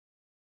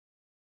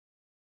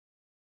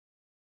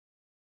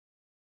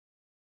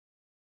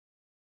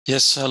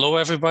Yes, hello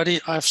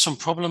everybody. I have some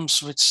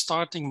problems with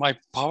starting my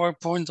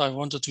PowerPoint. I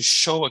wanted to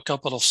show a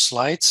couple of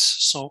slides,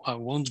 so I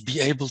won't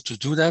be able to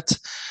do that.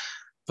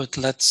 But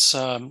let's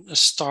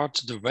start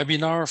the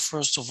webinar.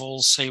 First of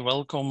all, say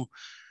welcome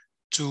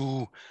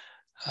to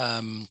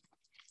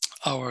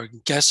our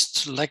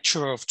guest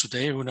lecturer of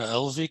today, Rune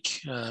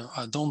Elvik.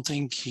 I don't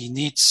think he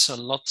needs a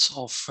lot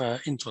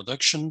of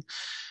introduction.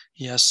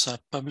 He has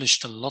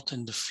published a lot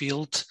in the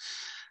field.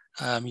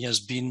 He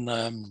has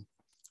been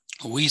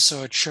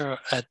researcher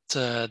at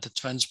the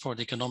Transport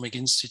Economic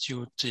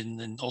Institute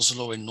in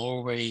Oslo in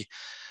Norway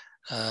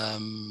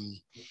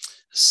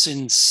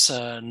since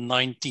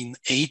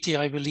 1980,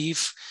 I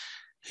believe.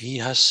 He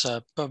has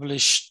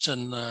published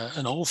an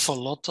awful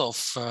lot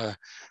of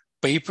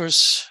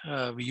papers.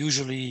 We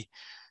usually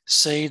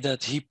say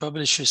that he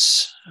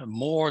publishes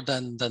more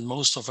than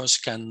most of us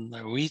can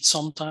read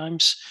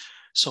sometimes.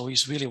 So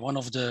he's really one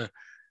of the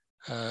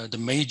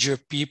major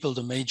people,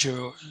 the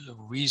major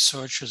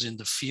researchers in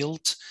the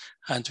field.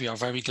 And we are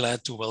very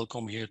glad to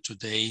welcome here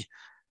today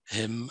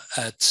him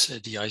at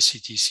the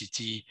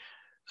ICTCT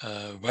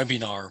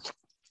webinar.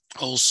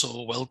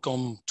 Also,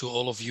 welcome to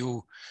all of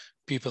you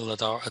people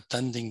that are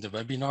attending the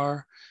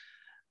webinar.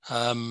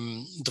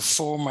 The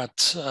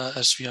format,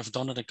 as we have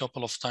done it a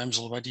couple of times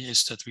already,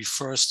 is that we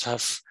first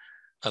have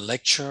a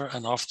lecture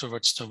and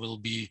afterwards there will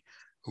be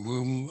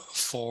room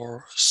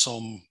for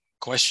some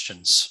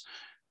questions.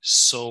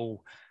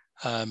 So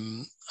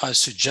I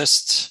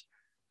suggest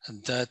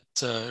that,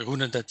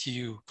 Rune, that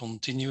you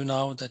continue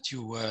now, that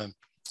you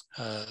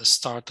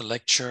start the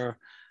lecture,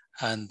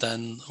 and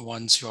then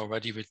once you are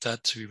ready with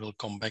that, we will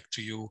come back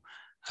to you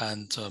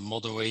and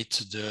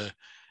moderate the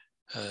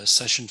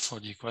session for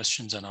the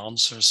questions and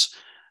answers.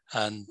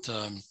 And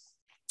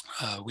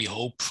we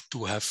hope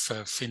to have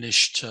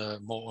finished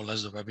more or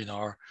less the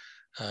webinar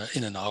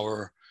in an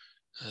hour.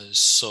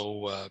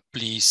 So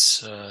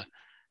please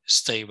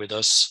stay with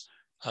us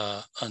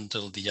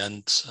until the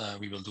end.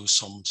 We will do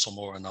some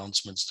more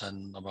announcements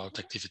then about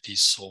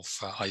activities of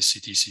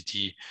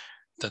ICTCT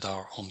that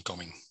are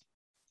ongoing.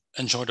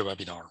 Enjoy the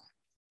webinar.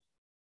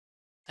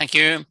 Thank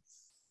you.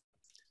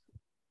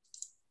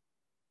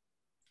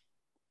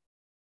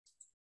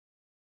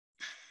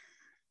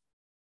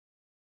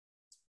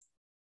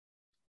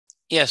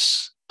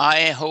 Yes,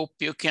 I hope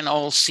you can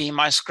all see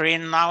my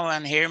screen now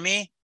and hear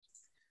me.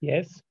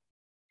 Yes.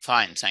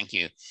 Fine, thank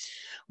you.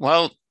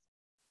 Well,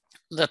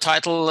 the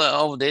title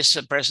of this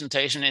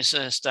presentation is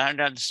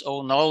Standards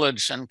of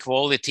Knowledge and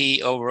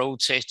Quality of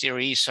Road Safety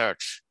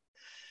Research.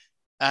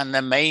 And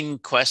the main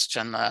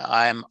question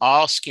I'm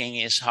asking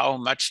is, how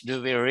much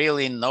do we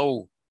really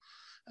know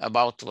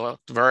about what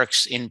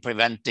works in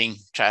preventing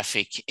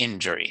traffic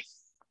injury?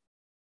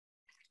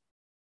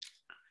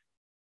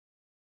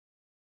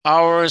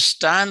 Our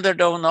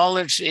standard of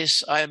knowledge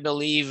is, I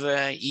believe,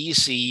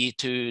 easy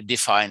to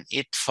define.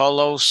 It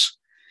follows,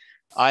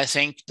 I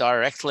think,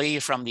 directly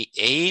from the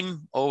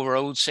aim of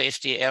road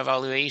safety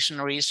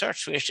evaluation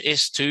research, which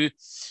is to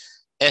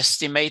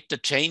estimate the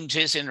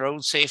changes in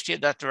road safety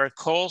that were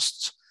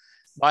caused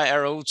by a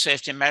road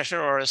safety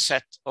measure or a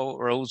set of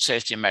road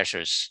safety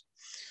measures.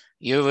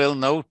 You will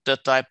note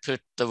that I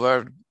put the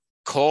word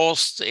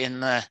caused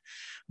in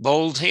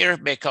bold here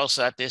because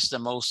that is the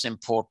most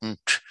important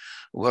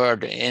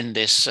word in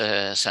this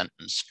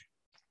sentence.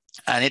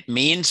 And it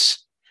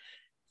means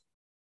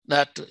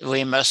that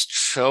we must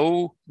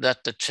show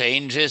that the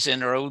changes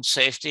in road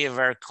safety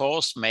were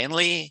caused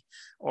mainly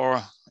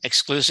or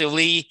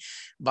exclusively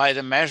by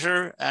the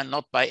measure and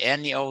not by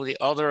any of the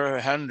other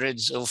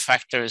hundreds of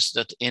factors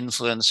that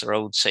influence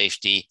road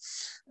safety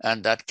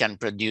and that can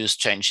produce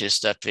changes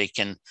that we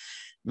can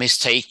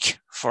mistake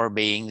for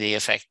being the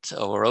effect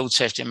of a road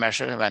safety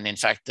measure when in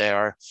fact they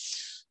are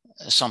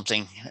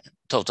something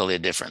totally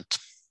different.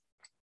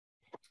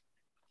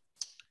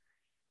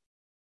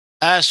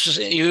 As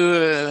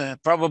you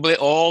probably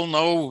all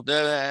know,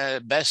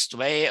 the best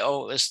way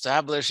of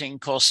establishing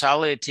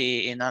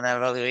causality in an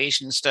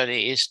evaluation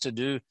study is to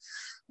do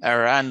a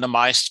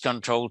randomized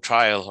controlled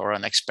trial or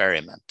an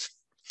experiment.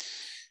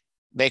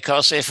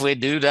 Because if we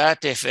do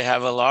that, if we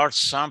have a large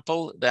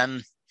sample,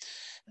 then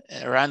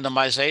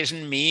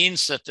randomization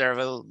means that there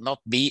will not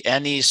be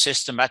any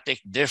systematic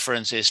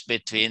differences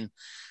between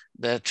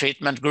the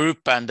treatment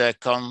group and the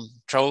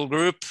control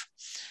group.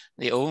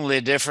 The only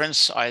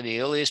difference,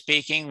 ideally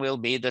speaking, will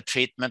be the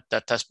treatment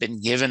that has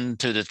been given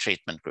to the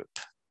treatment group.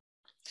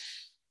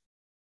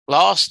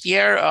 Last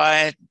year,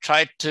 I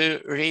tried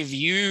to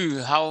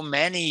review how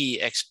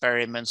many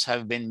experiments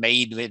have been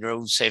made with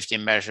road safety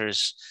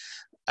measures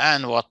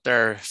and what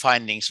their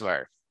findings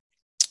were.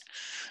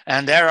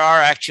 And there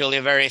are actually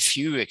very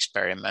few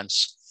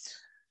experiments.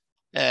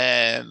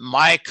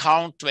 My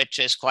count, which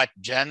is quite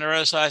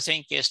generous, I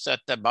think, is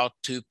that about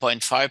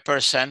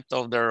 2.5%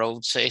 of the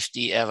road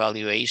safety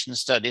evaluation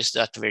studies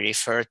that we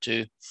refer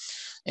to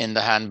in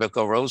the Handbook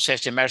of Road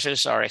Safety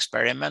Measures are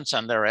experiments,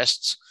 and the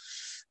rest,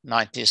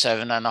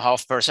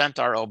 97.5%,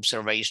 are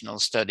observational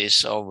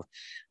studies of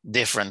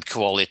different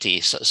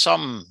qualities,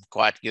 some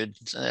quite good,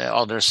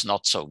 others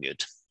not so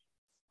good.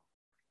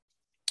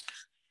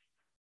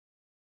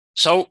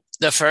 So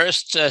the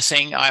first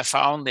thing I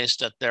found is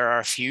that there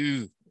are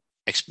few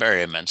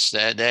experiments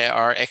that they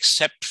are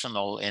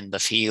exceptional in the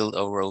field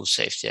of road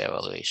safety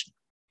evaluation.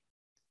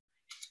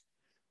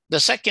 The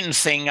second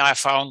thing I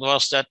found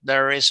was that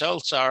the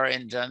results are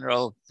in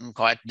general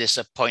quite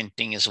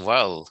disappointing as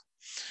well.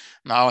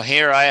 Now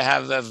here I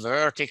have a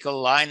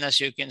vertical line, as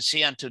you can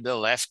see, and to the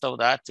left of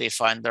that we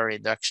find the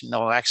reduction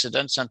of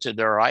accidents, and to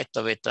the right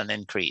of it an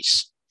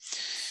increase.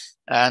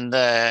 And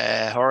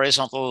the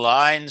horizontal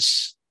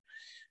lines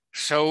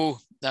show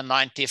the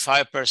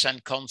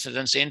 95%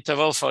 confidence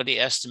interval for the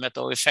estimate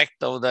of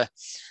effect of the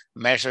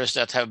measures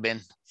that have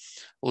been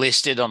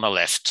listed on the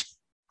left.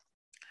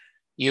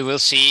 You will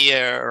see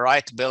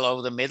right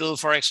below the middle,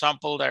 for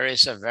example, there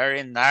is a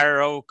very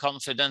narrow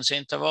confidence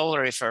interval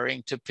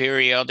referring to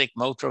periodic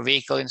motor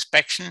vehicle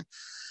inspection.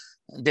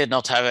 Did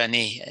not have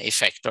any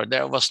effect, or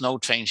there was no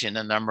change in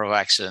the number of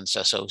accidents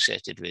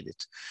associated with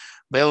it.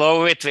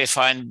 Below it, we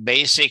find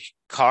basic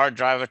car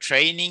driver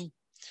training,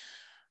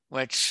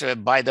 which,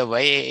 by the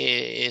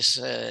way, is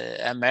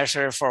a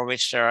measure for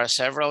which there are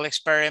several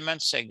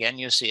experiments. Again,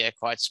 you see a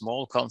quite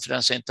small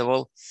confidence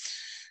interval,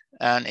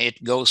 and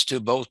it goes to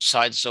both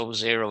sides of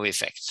zero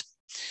effect.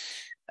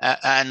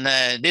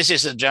 This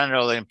is a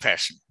general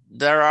impression.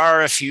 There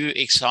are a few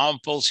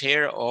examples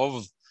here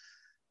of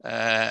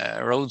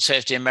road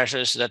safety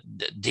measures that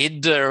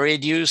did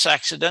reduce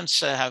accidents,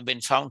 have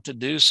been found to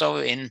do so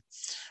in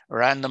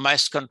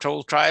randomized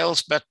control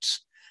trials, but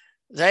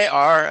they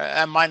are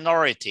a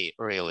minority,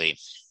 really.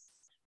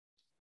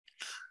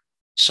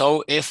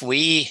 So if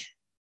we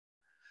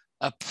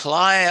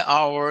apply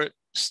our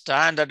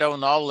standard of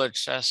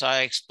knowledge, as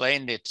I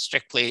explained it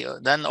strictly,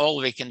 then all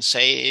we can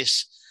say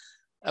is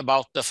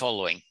about the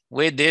following.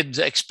 We did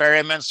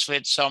experiments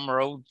with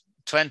some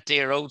 20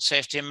 road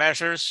safety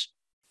measures.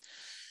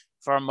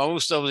 For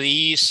most of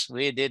these,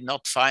 we did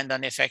not find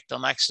an effect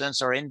on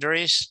accidents or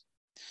injuries.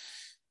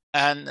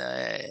 And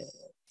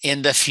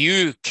in the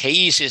few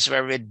cases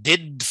where we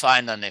did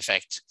find an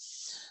effect,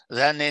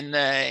 then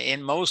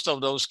in most of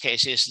those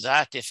cases,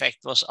 that effect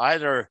was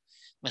either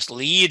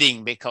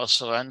misleading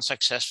because of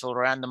unsuccessful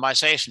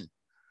randomization.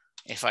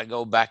 If I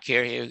go back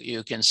here,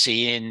 you can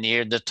see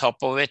near the top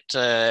of it,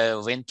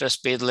 winter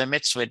speed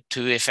limits with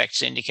 2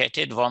 effects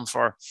indicated, one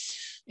for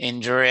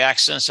injury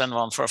accidents and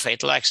one for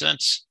fatal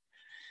accidents.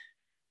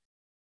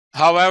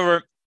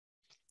 However,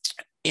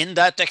 in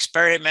that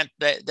experiment,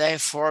 they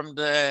formed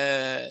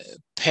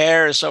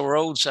pairs of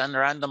roads, and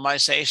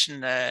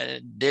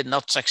randomization did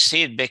not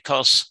succeed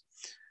because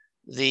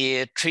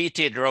the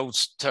treated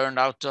roads turned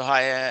out to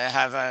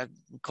have a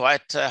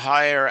quite a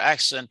higher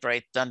accident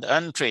rate than the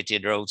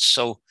untreated roads.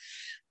 So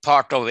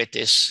part of it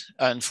is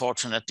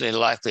unfortunately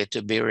likely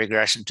to be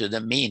regression to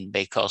the mean,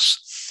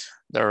 because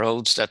the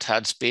roads that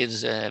had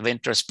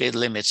winter speed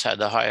limits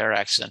had a higher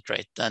accident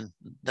rate than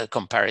the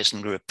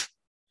comparison group.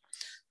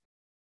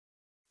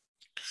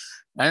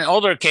 In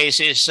other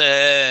cases,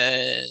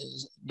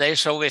 they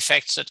show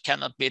effects that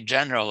cannot be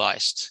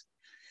generalized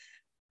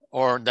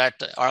or that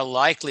are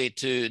likely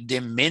to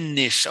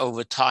diminish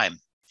over time.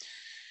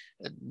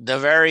 The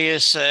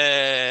various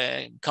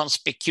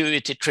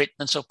conspicuity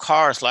treatments of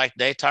cars, like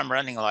daytime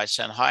running lights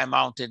and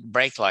high-mounted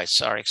brake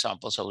lights, are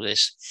examples of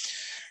this.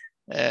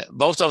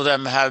 Both of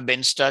them have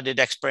been studied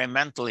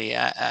experimentally,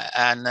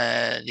 and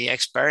the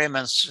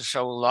experiments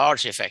show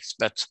large effects,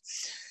 but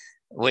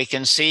we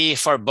can see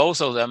for both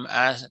of them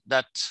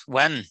that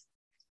when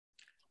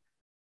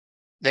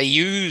the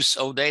use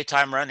of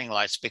daytime running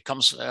lights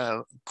becomes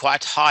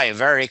quite high,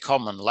 very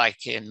common, like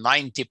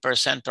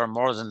 90% or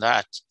more than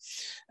that,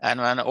 and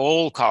when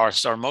all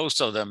cars or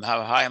most of them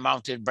have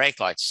high-mounted brake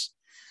lights,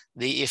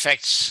 the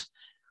effects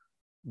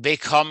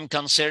become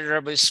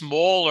considerably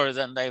smaller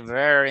than they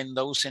were in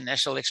those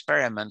initial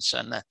experiments.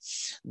 And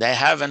they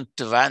haven't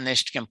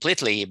vanished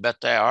completely, but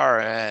they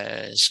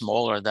are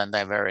smaller than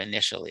they were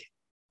initially.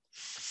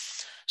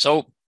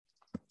 So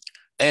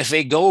if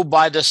we go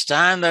by the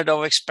standard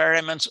of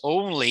experiments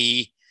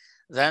only,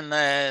 then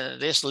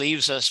this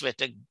leaves us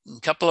with a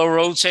couple of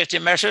road safety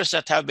measures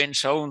that have been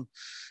shown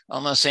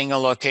on a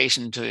single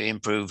occasion to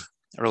improve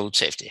road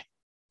safety.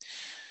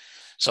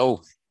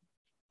 So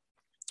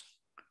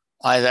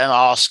I then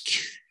ask,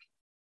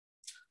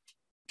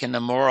 can a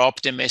more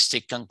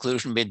optimistic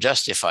conclusion be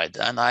justified?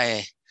 And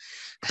I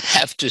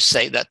have to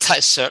say that I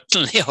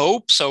certainly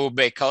hope so,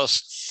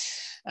 because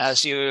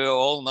as you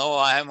all know,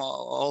 I am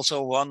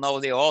also one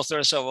of the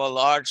authors of a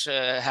large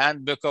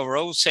handbook of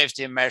road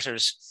safety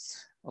measures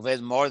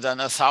with more than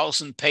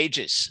 1,000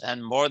 pages,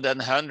 and more than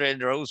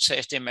 100 road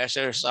safety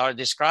measures are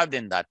described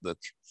in that book.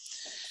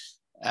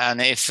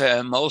 And if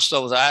most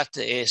of that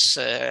is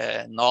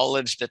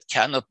knowledge that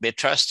cannot be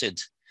trusted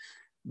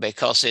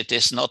because it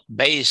is not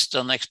based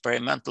on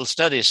experimental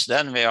studies,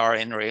 then we are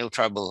in real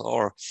trouble,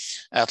 or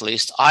at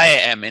least I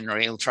am in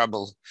real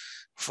trouble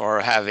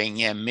for having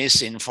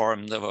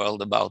misinformed the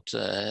world about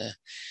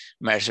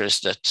measures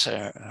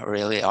that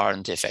really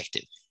aren't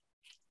effective.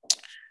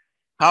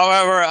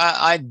 However,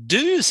 I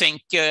do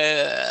think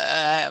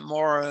a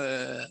more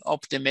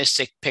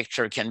optimistic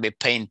picture can be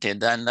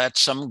painted, and that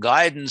some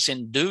guidance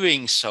in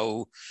doing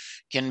so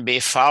can be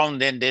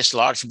found in this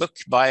large book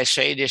by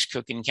Shadish,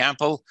 Cook and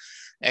Campbell,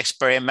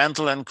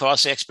 Experimental and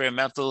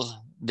Quasi-Experimental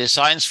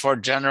Designs for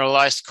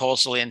Generalized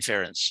Causal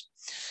Inference.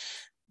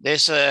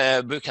 This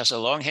book has a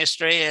long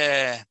history.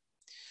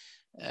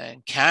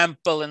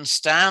 Campbell and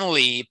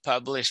Stanley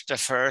published the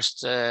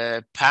first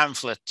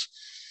pamphlet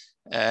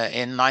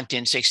in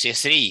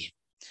 1963.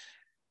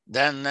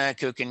 Then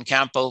Cook and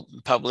Campbell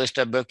published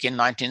a book in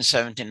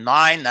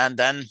 1979, and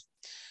then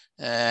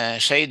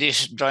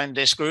Shadish joined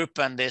this group,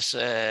 and this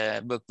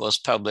book was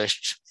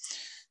published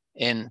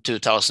in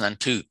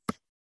 2002.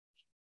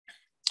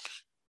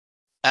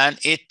 And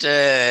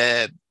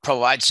it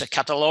provides a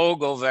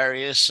catalog of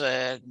various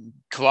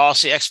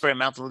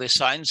quasi-experimental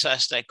designs,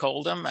 as they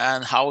call them,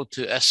 and how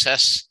to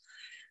assess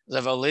the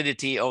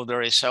validity of the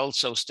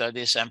results of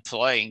studies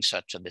employing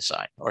such a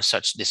design or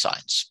such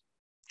designs.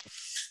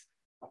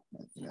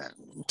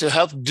 To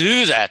help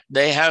do that,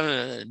 they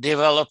have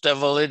developed a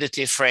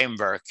validity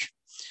framework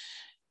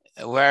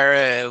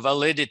where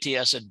validity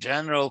as a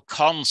general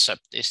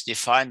concept is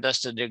defined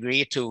as the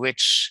degree to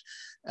which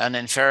an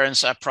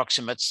inference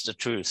approximates the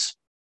truth.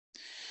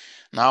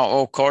 Now,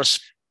 of course,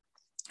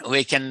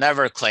 we can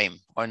never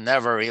claim or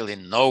never really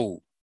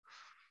know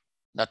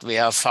that we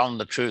have found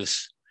the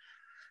truth.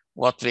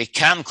 What we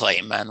can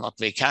claim and what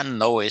we can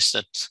know is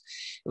that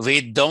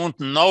we don't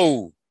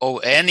know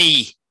of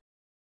any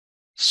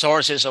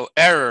sources of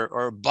error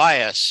or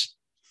bias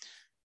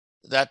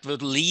that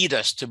would lead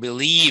us to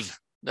believe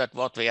that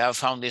what we have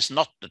found is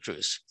not the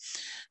truth.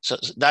 So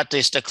that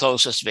is the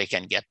closest we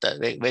can get.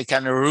 We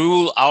can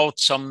rule out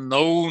some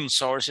known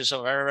sources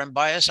of error and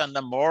bias, and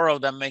the more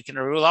of them we can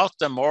rule out,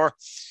 the more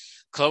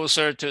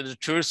closer to the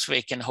truth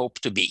we can hope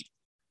to be.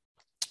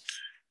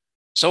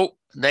 So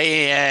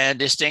they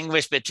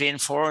distinguish between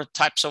 4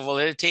 types of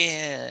validity: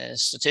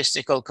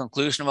 statistical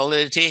conclusion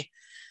validity,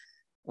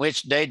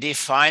 which they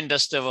defined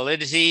as the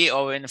validity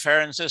of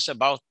inferences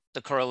about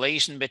the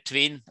correlation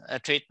between a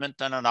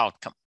treatment and an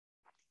outcome.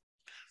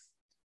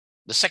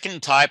 The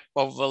second type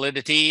of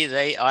validity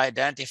they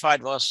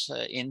identified was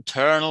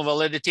internal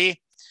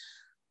validity,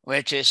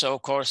 which is,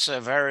 of course,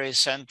 very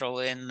central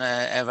in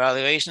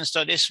evaluation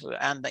studies,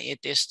 and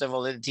it is the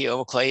validity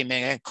of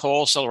claiming a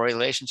causal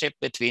relationship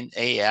between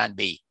A and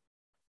B.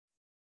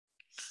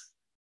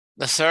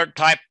 The third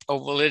type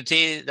of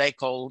validity, they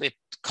called it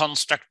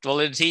construct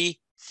validity,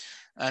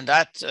 and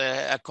that,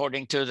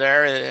 according to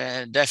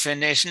their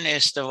definition,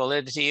 is the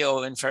validity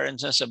of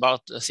inferences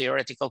about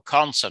theoretical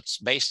concepts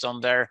based on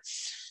their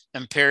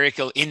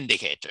empirical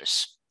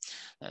indicators,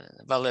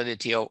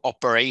 validity of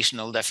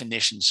operational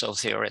definitions of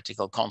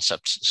theoretical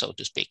concepts, so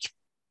to speak.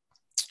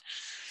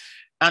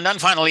 And then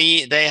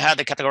finally, they had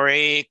a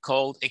category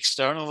called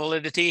external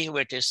validity,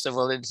 which is the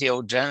validity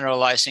of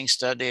generalizing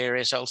study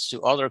results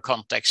to other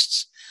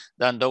contexts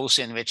than those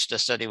in which the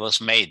study was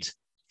made.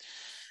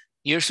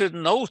 You should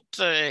note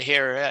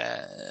here,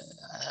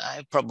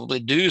 I probably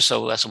do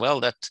so as well,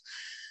 that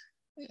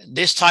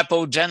this type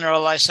of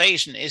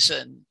generalization is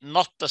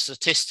not a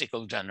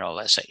statistical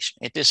generalization.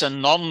 It is a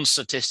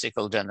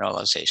non-statistical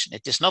generalization.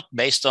 It is not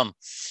based on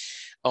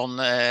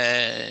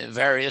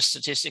various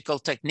statistical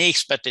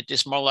techniques, but it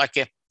is more like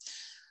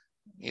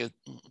you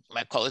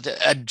might call it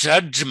a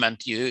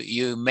judgment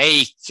you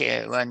make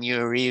when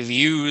you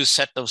review a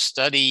set of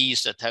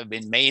studies that have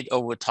been made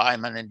over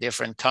time and in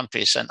different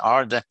countries, and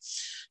are the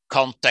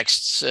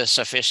contexts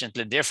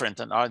sufficiently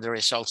different, and are the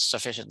results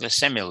sufficiently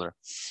similar?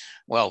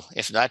 Well,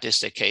 if that is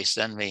the case,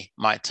 then we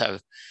might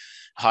have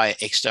high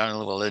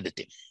external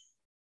validity.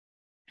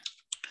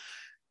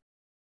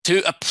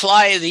 To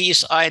apply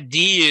these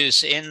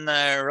ideas in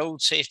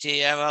road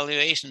safety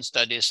evaluation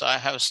studies, I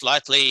have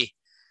slightly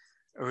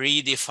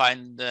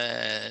redefined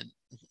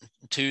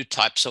 2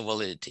 types of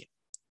validity.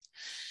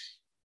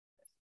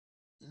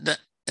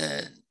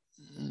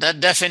 The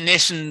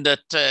definition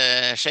that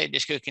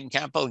Shadish, Cook and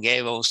Campbell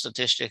gave of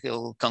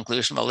statistical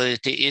conclusion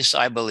validity is,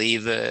 I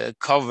believe,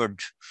 covered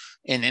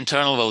in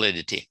internal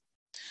validity,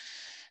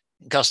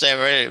 because they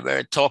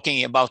were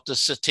talking about the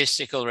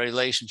statistical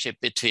relationship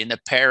between a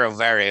pair of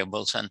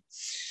variables, and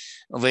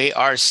we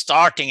are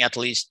starting at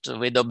least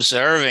with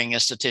observing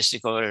a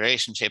statistical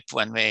relationship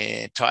when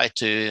we try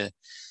to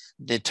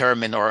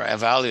determine or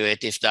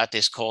evaluate if that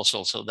is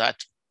causal. So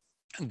that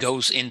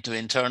goes into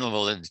internal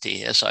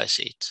validity as I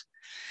see it.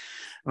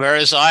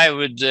 Whereas I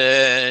would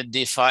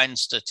define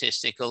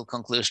statistical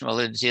conclusion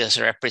validity as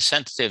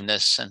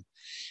representativeness and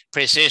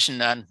precision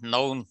and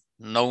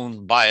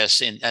known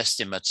bias in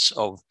estimates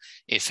of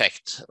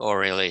effect or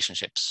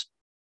relationships.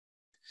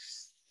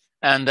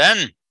 And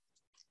then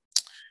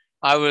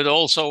I would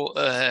also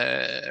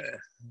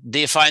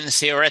define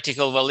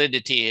theoretical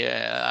validity.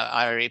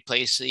 I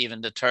replace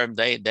even the term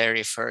they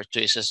refer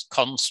to as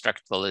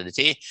construct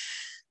validity,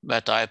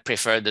 but I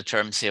prefer the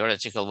term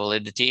theoretical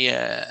validity,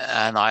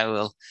 and I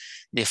will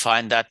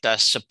define that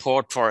as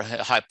support for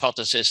a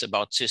hypothesis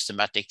about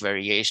systematic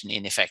variation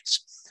in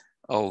effects.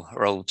 of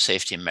road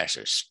safety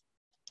measures.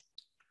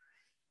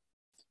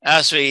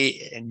 As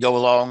we go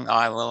along,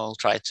 I will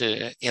try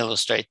to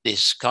illustrate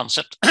this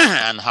concept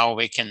and how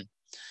we can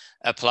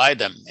apply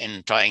them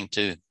in trying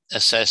to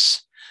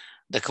assess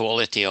the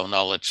quality of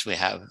knowledge we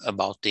have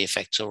about the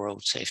effects of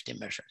road safety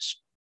measures.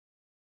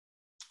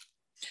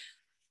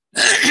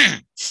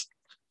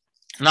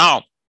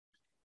 Now,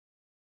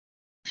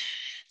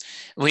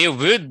 we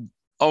would,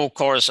 of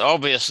course,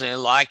 obviously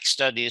like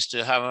studies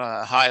to have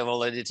a high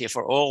validity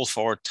for all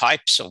 4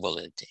 types of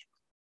validity.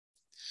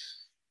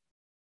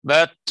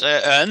 But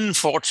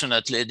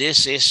unfortunately,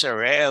 this is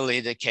rarely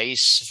the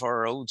case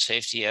for road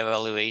safety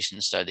evaluation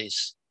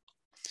studies.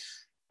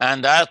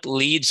 And that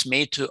leads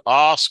me to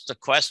ask the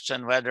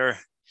question whether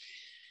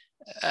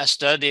a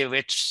study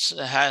which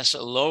has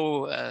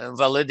low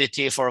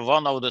validity for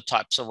one of the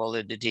types of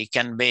validity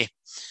can be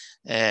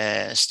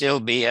still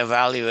be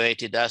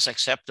evaluated as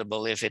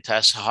acceptable if it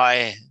has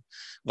high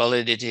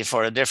validity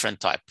for a different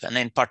type. And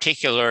in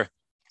particular,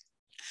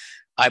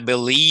 I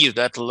believe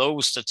that low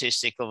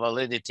statistical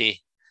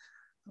validity,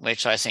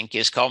 which I think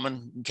is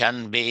common,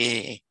 can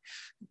be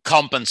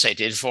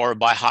compensated for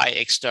by high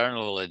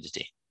external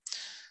validity,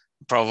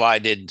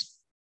 provided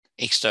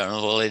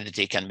external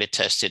validity can be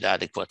tested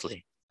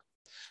adequately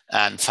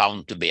and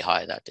found to be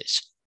high, that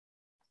is.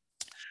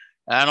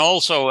 And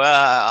also,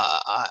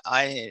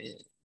 I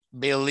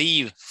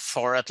believe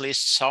for at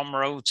least some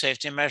road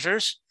safety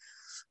measures,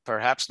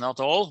 perhaps not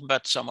all,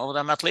 but some of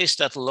them at least,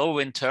 that low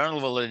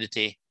internal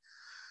validity,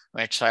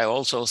 which I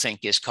also think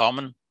is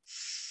common,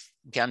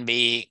 can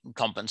be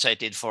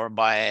compensated for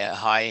by a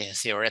high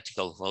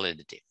theoretical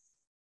validity.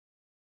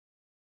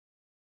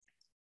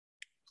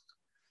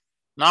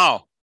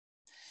 Now,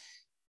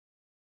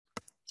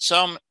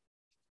 some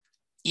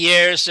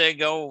years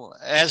ago,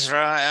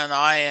 Ezra and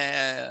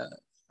I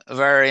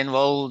were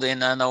involved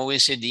in an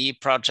OECD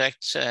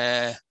project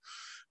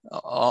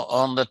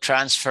on the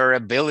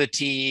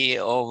transferability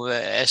of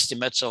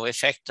estimates of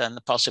effect and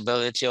the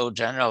possibility of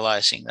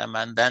generalizing them.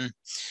 And then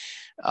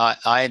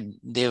I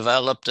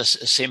developed a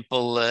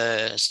simple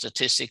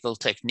statistical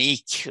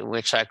technique,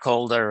 which I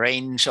call the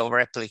range of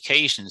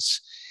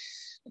replications,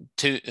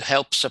 to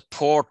help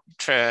support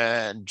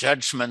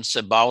judgments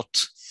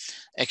about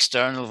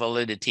external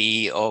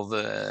validity of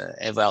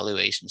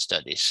evaluation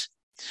studies.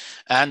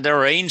 And the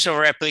range of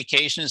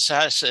replications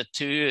has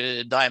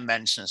 2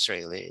 dimensions,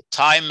 really: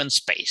 time and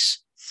space.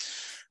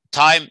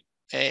 Time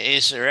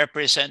is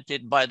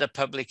represented by the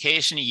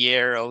publication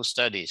year of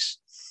studies,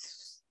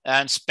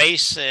 and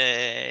space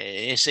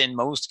is in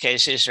most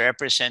cases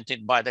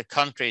represented by the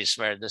countries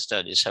where the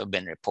studies have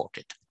been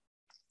reported.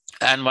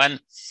 And when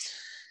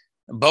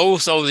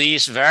both of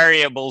these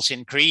variables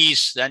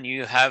increase, then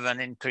you have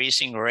an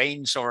increasing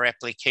range of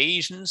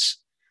replications.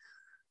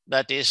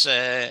 That is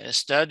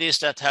studies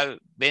that have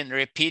been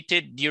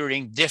repeated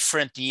during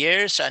different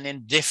years and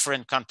in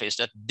different countries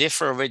that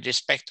differ with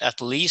respect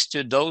at least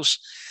to those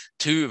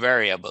 2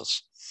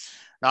 variables.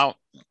 Now,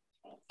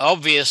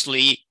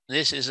 obviously,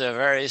 this is a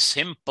very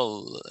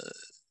simple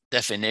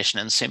definition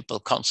and simple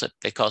concept,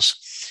 because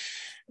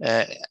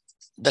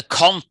the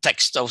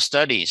context of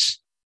studies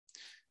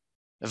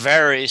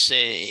varies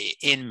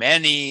in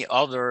many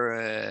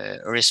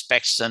other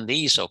respects than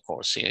these, of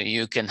course.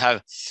 You can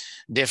have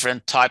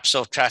different types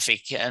of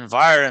traffic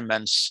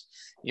environments,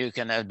 you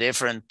can have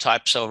different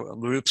types of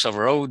groups of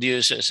road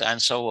users,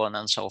 and so on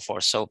and so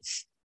forth. So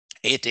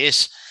it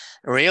is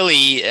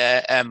really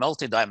a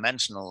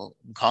multidimensional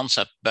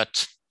concept,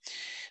 but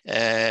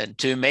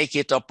to make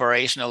it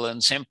operational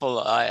and simple,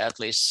 I at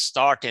least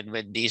started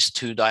with these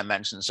 2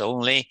 dimensions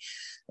only.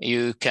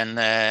 You can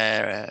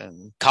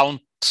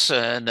count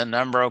the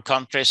number of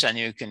countries, and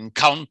you can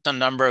count the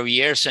number of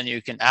years, and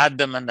you can add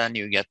them, and then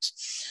you get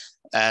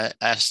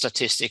a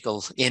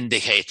statistical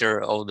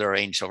indicator of the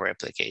range of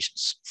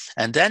replications.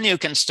 And then you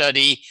can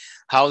study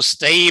how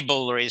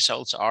stable the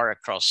results are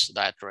across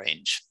that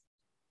range.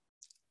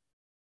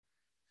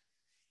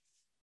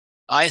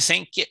 I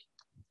think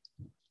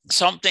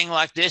something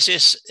like this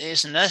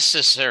is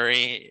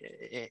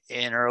necessary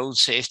in road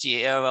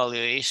safety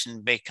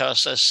evaluation,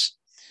 because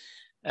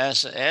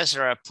as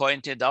Ezra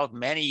pointed out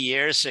many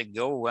years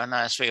ago, and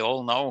as we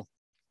all know,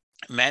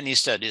 many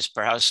studies,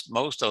 perhaps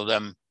most of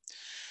them,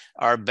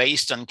 are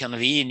based on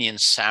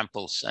convenience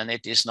samples, and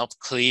it is not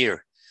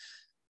clear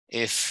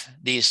if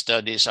these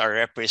studies are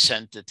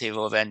representative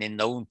of any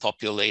known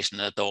population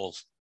at all.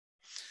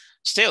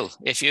 Still,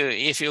 if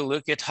you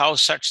look at how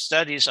such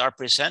studies are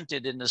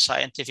presented in the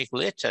scientific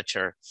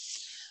literature,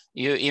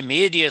 you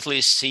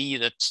immediately see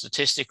that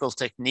statistical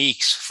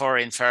techniques for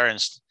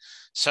inference,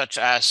 such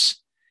as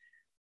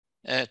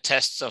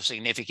tests of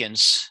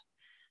significance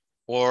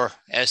or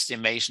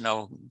estimation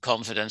of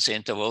confidence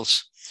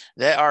intervals,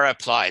 they are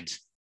applied.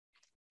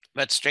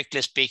 But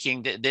strictly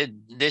speaking,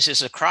 this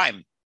is a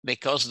crime,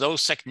 because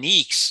those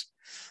techniques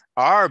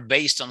are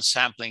based on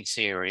sampling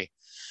theory.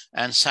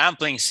 And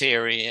sampling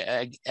theory,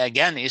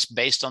 again, is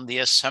based on the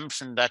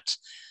assumption that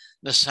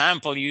the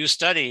sample you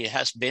study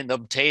has been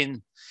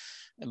obtained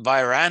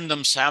by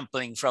random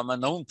sampling from a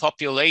known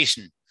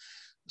population.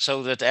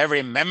 so that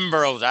every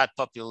member of that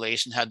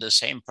population had the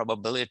same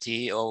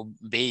probability of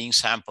being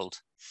sampled.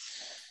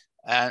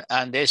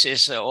 And this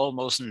is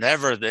almost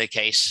never the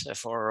case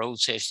for road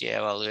safety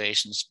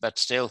evaluations, but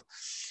still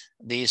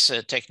these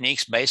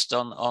techniques based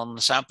on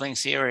sampling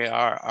theory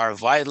are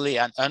widely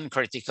and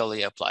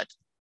uncritically applied.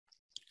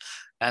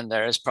 And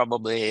there is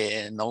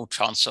probably no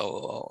chance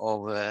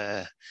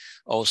of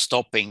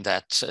stopping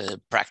that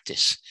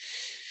practice.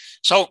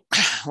 So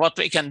what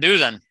we can do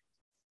then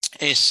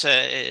is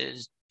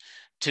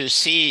to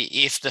see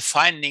if the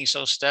findings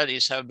of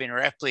studies have been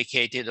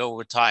replicated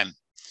over time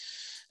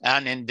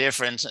and in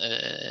different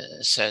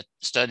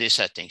study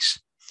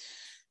settings.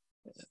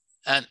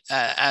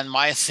 And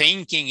my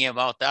thinking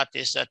about that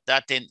is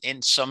that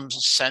in some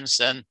sense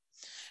then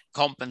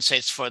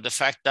compensates for the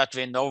fact that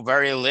we know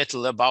very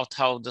little about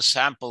how the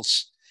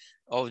samples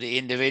of the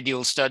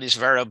individual studies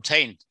were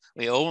obtained.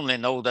 We only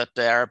know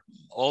that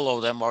all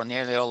of them, or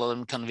nearly all of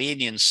them,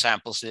 convenience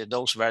samples.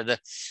 Those were the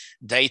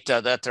data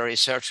that the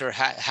researcher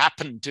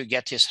happened to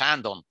get his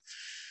hand on.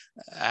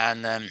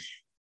 And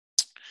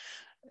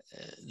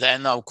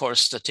then, of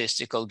course,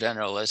 statistical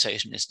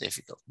generalization is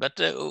difficult.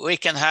 But we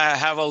can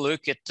have a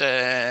look at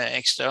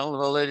external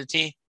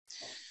validity.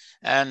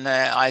 And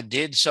I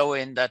did so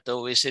in that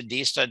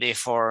OECD study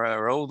for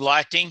road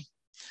lighting.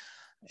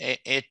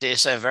 It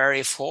is a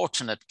very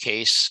fortunate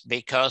case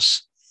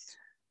because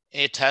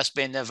it has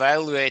been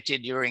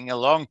evaluated during a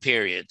long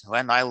period.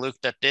 When I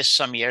looked at this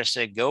some years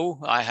ago,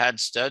 I had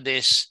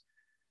studies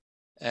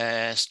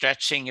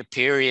stretching a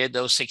period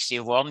of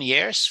 61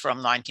 years from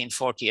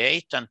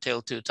 1948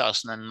 until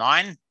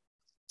 2009. And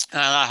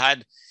I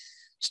had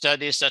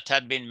studies that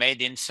had been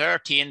made in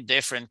 13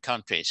 different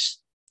countries.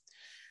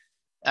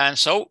 And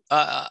so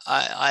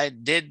I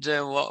did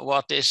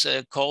what is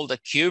called a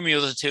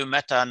cumulative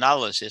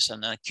meta-analysis.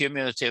 And a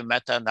cumulative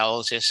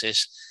meta-analysis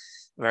is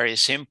very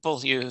simple.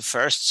 You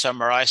first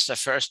summarize the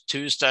first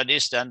 2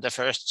 studies, then the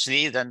first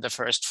 3, then the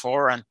first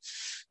 4,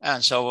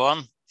 and so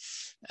on,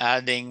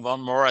 adding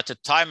one more at a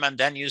time. And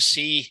then you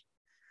see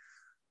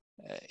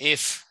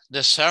if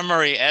the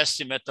summary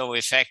estimate of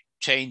effect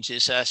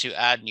changes as you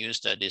add new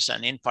studies.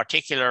 And in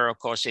particular, of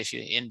course,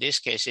 in this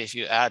case, if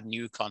you add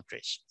new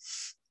countries.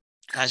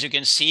 As you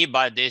can see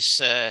by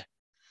this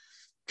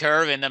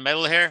curve in the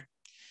middle here,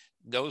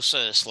 goes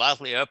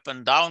slightly up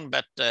and down,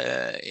 but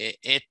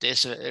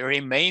it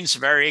remains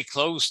very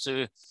close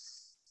to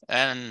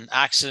an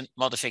accident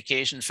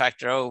modification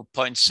factor of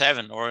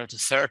 0.7 or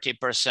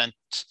 30%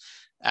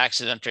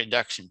 accident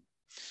reduction.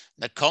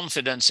 The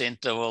confidence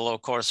interval,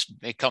 of course,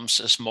 becomes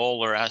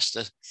smaller as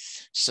the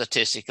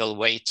statistical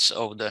weights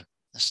of the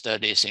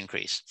studies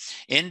increase.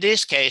 In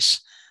this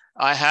case,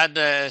 I had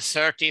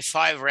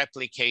 35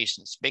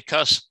 replications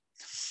because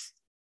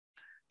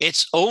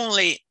it's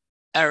only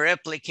a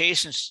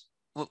replication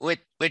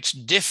which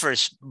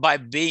differs by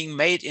being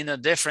made in a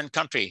different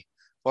country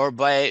or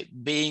by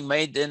being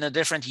made in a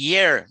different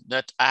year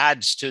that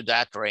adds to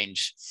that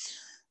range.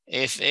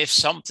 If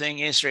something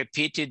is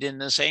repeated in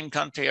the same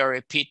country or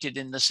repeated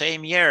in the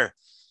same year,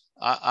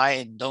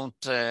 I don't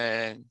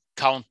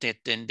count it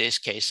in this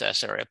case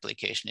as a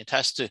replication. It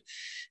has to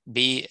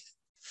be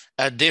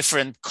a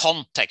different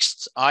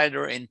context,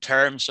 either in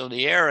terms of the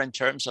year, in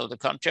terms of the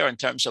country, or in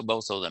terms of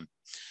both of them,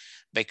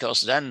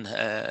 because then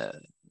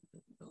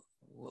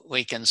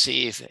we can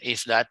see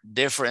if that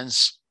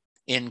difference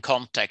in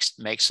context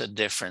makes a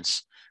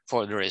difference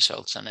for the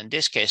results. And in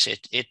this case,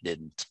 it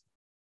didn't.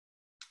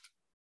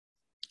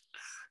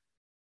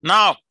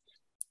 Now,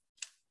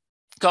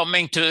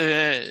 coming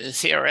to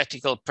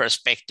theoretical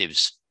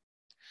perspectives,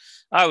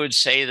 I would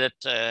say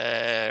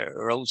that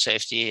road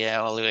safety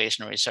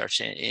evaluation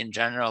research in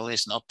general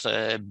is not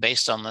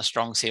based on a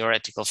strong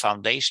theoretical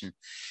foundation,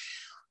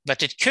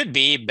 but it could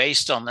be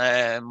based on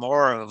a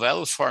more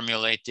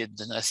well-formulated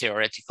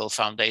theoretical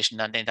foundation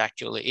than it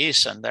actually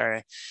is. And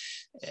there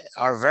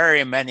are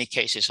very many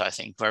cases, I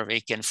think, where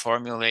we can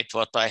formulate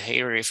what I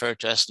here refer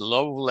to as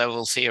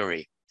low-level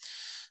theory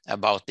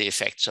about the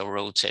effects of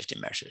road safety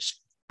measures.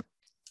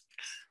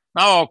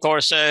 Now, of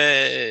course,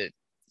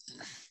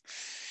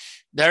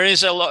 there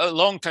is a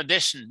long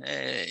tradition,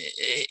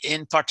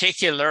 in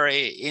particular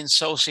in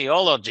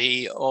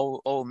sociology,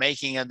 of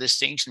making a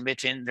distinction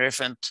between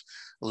different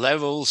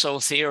levels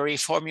of theory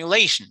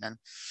formulation. And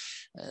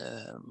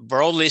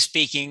broadly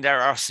speaking,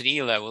 there are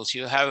 3 levels.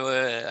 You have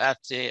at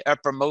the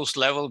uppermost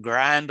level,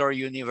 grand or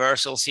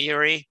universal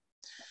theory.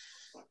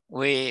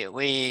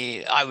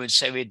 I would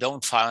say we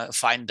don't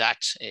find that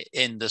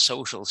in the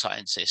social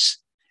sciences.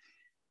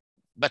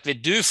 But we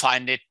do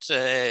find it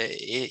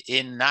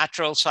in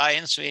natural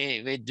science.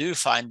 We do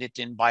find it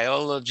in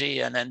biology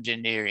and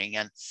engineering.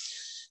 And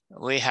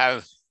we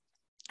have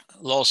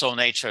laws of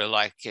nature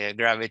like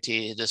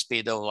gravity, the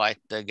speed of light,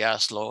 the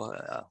gas law,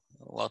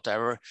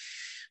 whatever.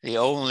 The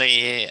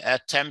only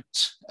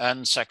attempt,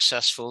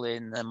 unsuccessful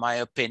in my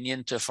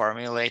opinion, to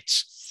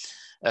formulate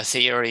a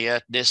theory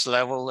at this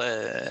level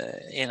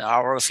in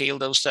our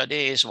field of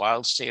study is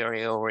Wild's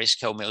theory of risk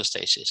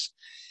homeostasis.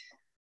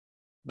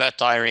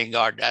 But I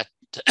regard that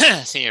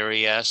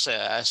theory as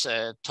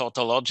a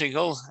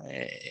tautological.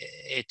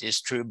 It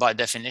is true by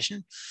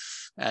definition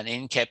and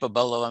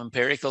incapable of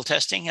empirical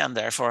testing, and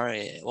therefore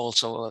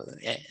also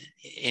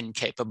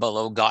incapable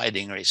of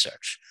guiding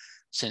research,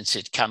 since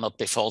it cannot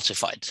be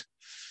falsified.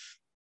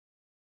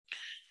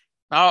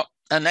 Now,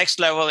 the next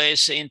level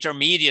is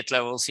intermediate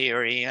level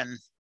theory, and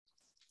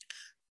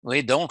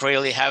we don't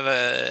really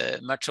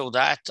have much of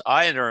that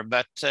either,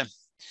 but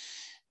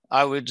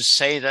I would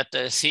say that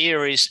the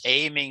theory is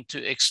aiming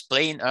to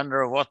explain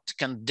under what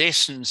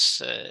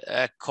conditions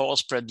a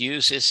cause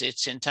produces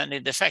its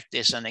intended effect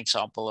is an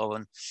example of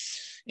an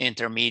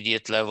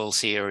intermediate level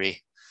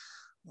theory.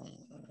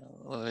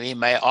 We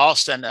may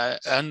ask then,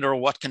 under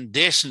what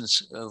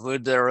conditions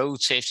would the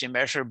road safety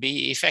measure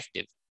be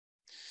effective?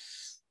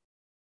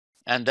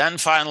 And then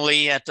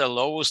finally, at the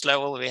lowest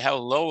level, we have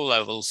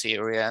low-level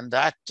theory, and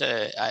that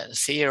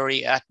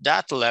theory at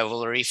that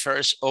level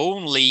refers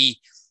only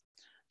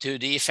to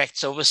the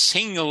effects of a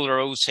single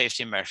road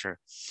safety measure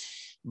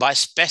by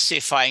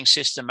specifying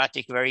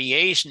systematic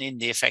variation in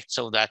the effects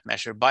of that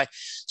measure, by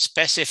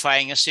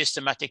specifying a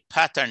systematic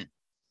pattern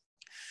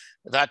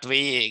that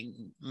we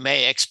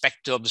may expect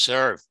to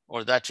observe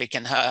or that we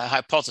can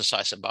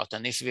hypothesize about.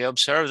 And if we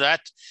observe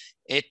that,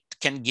 it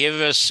can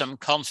give us some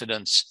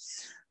confidence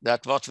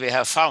that what we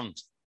have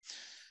found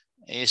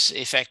is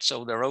effects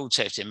of the road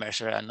safety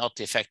measure and not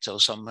effects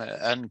of some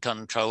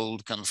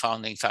uncontrolled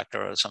confounding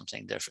factor or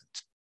something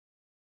different.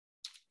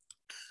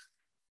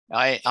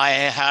 I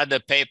had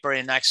a paper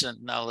in accident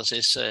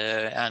analysis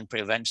and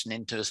prevention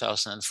in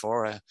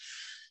 2004.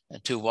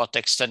 To what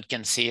extent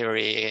can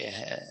theory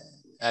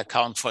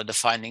account for the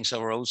findings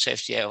of road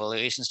safety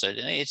evaluation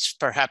study? It's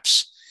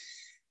perhaps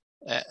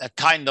a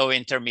kind of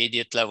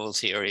intermediate level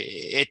theory.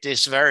 It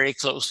is very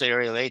closely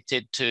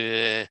related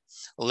to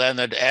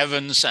Leonard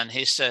Evans and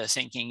his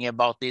thinking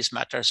about these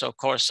matters. Of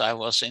course, I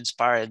was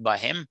inspired by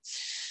him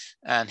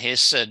and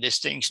his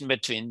distinction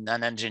between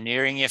an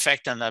engineering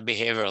effect and a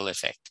behavioral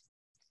effect.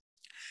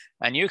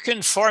 And you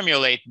can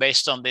formulate,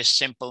 based on this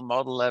simple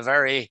model, a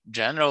very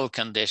general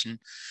condition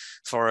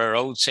for a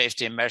road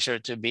safety measure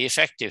to be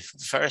effective.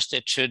 First,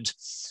 it should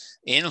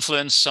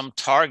influence some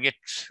target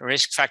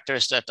risk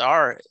factors that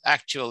are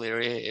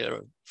actually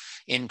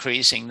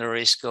increasing the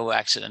risk of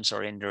accidents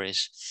or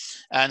injuries.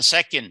 And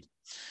second,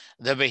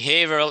 the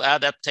behavioral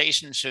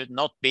adaptation should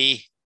not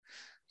be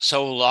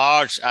so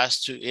large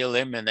as to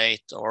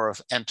eliminate or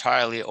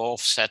entirely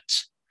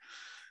offset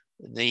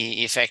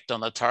the effect on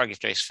the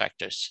target risk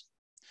factors.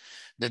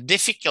 The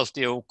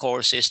difficulty, of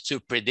course, is to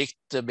predict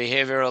the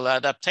behavioral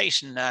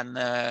adaptation,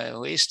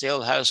 and we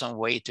still have some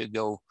way to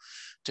go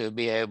to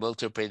be able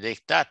to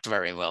predict that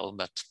very well,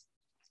 but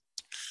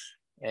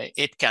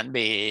it can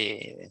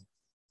be,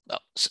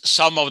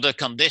 some of the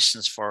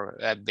conditions for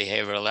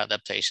behavioral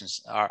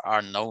adaptations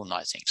are known,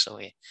 I think, so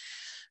we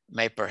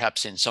may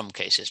perhaps in some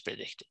cases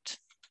predict it.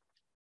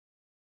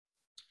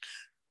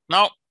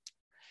 Now,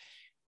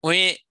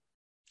 we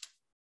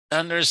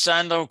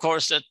understand, of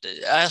course, that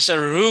as a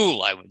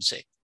rule, I would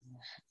say,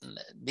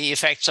 the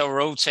effects of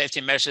road safety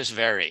measures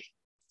vary.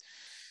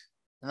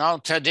 Now,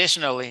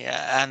 traditionally,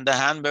 and the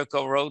Handbook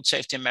of Road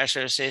Safety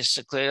Measures is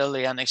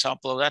clearly an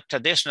example of that.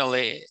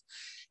 Traditionally,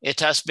 it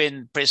has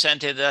been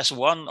presented as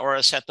one or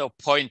a set of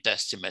point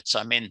estimates.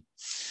 I mean,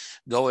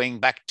 going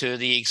back to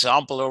the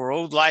example of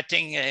road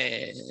lighting,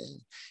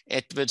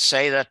 it would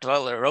say that,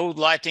 well, road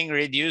lighting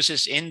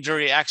reduces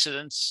injury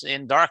accidents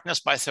in darkness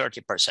by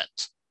 30%.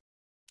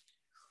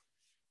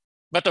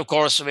 But of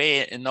course,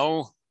 we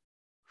know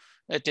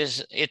it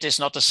is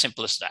not as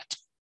simple as that.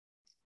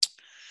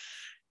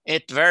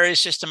 It varies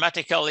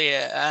systematically,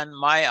 and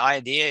my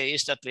idea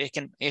is that we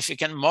can, if we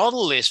can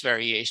model this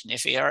variation,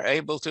 if we are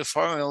able to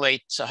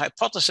formulate a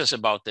hypothesis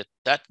about it,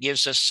 that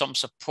gives us some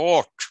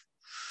support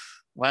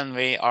when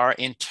we are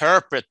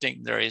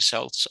interpreting the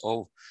results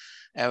of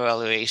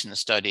evaluation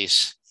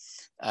studies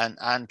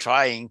and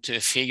trying to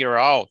figure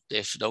out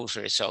if those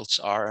results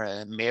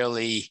are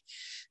merely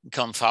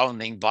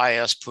confounding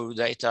bias, poor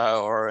data,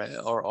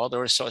 or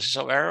other sources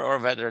of error, or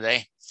whether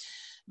they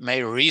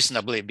may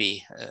reasonably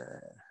be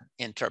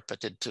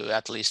interpreted to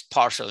at least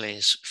partially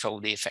show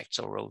the effects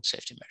of road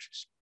safety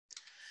measures.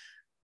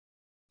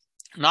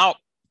 Now,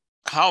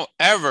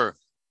 however,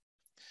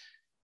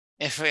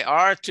 if we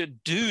are to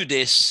do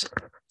this,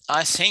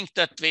 I think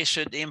that we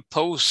should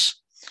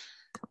impose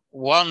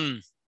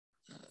one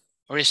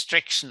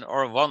restriction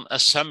or one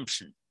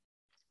assumption,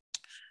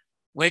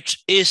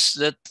 which is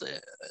that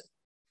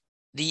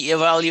the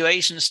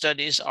evaluation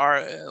studies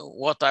are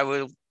what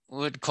I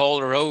would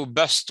call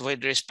robust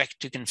with respect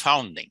to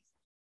confounding.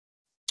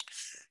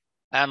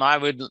 And I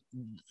would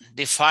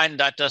define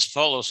that as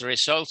follows: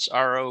 results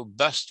are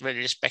robust with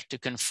respect to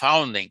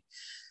confounding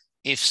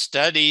if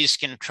studies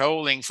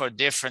controlling for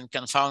different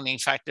confounding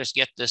factors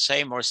get the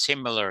same or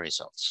similar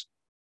results.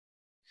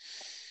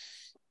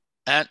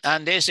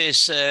 And this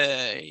is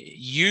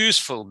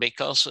useful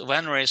because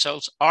when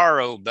results are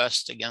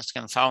robust against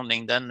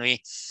confounding, then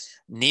we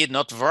need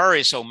not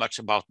worry so much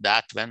about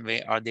that when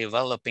we are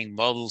developing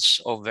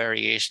models of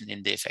variation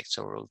in the effects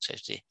of road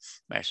safety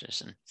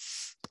measures. And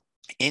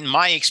in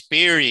my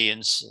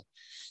experience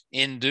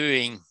in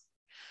doing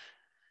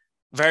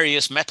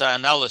various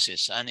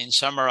meta-analysis and in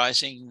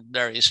summarizing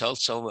the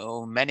results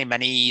of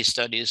many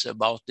studies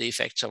about the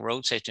effects of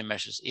road safety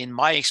measures, in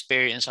my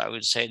experience, I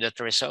would say that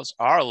the results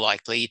are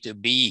likely to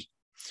be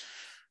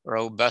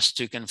robust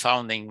to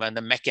confounding when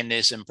the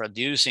mechanism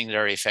producing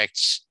their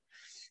effects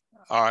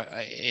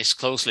is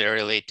closely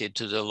related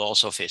to the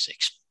laws of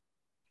physics.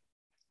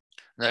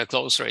 The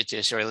closer it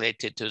is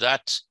related to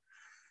that,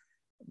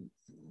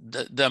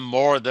 the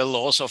more the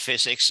laws of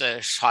physics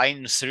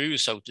shine through,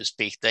 so to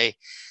speak. The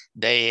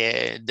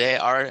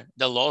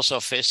laws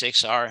of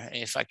physics are,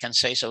 if I can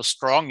say so,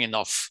 strong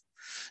enough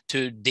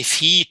to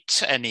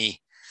defeat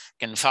any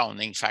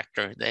confounding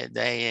factor.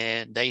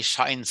 They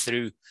shine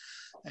through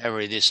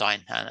every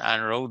design,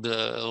 and road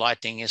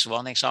lighting is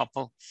one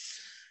example.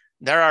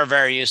 There are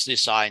various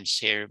designs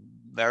here,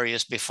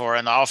 various before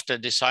and after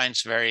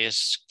designs,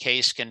 various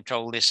case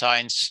control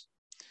designs,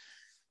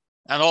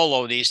 and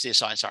all of these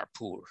designs are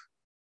poor.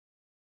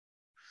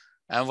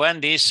 And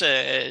when these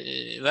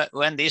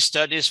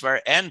studies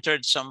were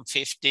entered some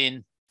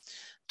 15,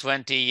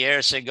 20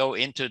 years ago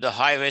into the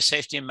highway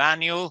safety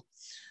manual,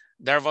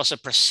 there was a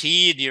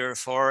procedure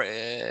for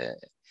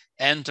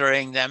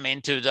entering them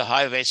into the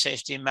highway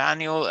safety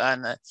manual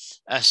and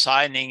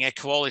assigning a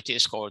quality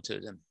score to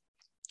them.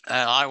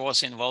 And I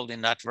was involved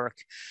in that work.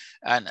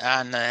 And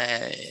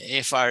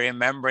if I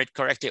remember it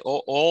correctly,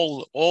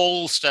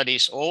 all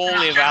studies, all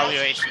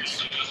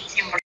evaluations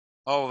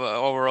of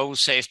road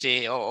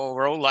safety or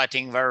road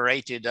lighting were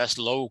rated as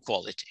low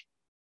quality.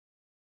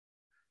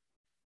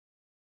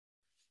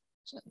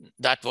 So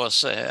that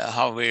was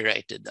how we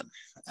rated them.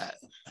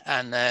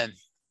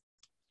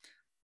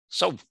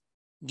 So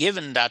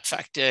given that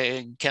fact,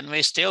 can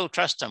we still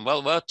trust them?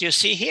 Well, what you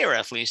see here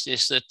at least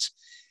is that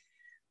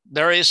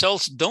the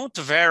results don't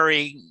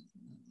vary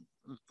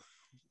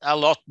a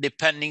lot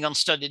depending on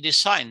study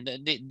design.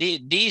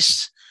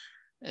 These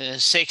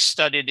 6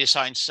 study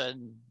designs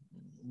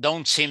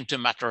don't seem to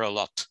matter a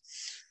lot.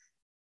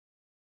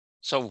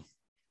 So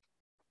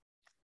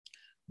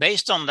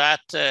based on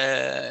that,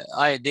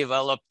 I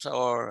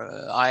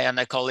and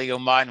a colleague of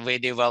mine, we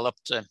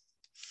developed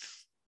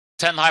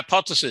 10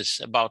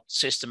 hypotheses about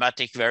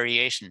systematic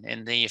variation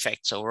in the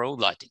effects of road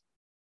lighting.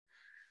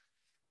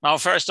 Now,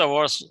 first of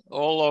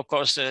all, of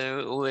course,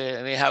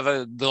 we have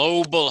a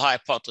global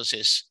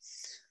hypothesis,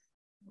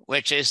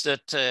 which is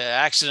that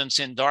accidents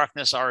in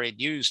darkness are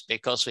reduced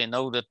because we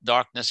know that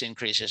darkness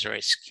increases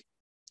risk.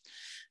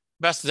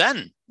 But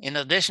then, in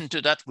addition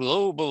to that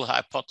global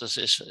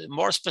hypothesis,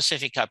 more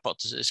specific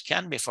hypotheses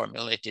can be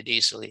formulated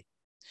easily.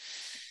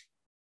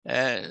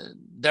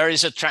 There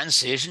is a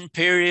transition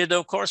period,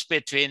 of course,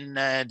 between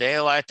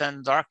daylight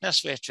and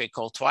darkness, which we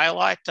call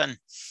twilight, and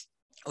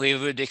we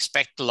would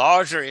expect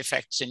larger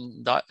effects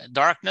in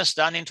darkness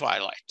than in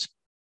twilight.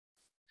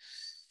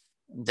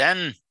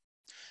 Then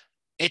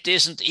it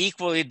isn't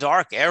equally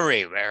dark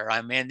everywhere.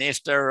 I mean,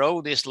 if the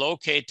road is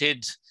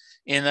located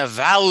in a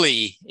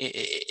valley,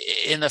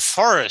 in a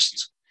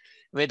forest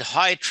with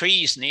high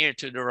trees near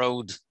to the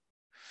road,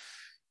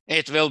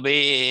 it will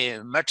be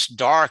much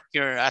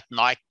darker at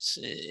night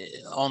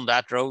on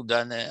that road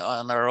than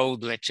on a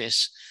road which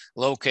is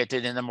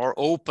located in a more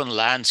open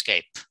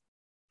landscape.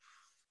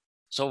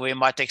 So we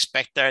might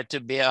expect there to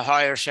be a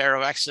higher share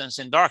of accidents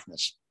in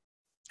darkness.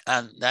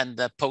 And then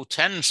the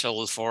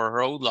potential for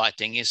road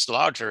lighting is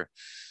larger.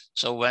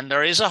 So when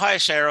there is a high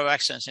share of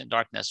accidents in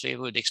darkness, we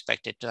would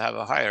expect it to have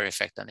a higher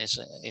effect than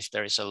if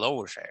there is a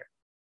lower share.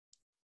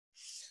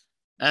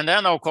 And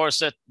then, of course,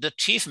 the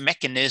chief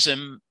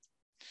mechanism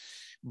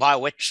by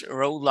which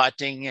road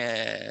lighting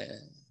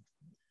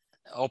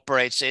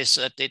operates is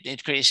that it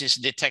increases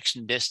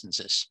detection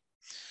distances.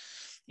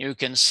 You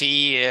can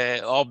see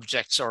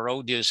objects or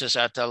road users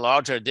at a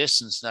larger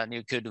distance than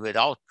you could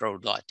without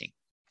road lighting.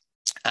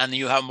 And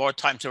you have more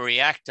time to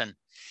react. And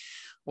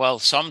well,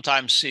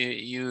 sometimes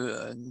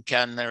you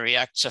can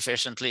react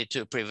sufficiently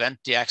to prevent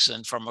the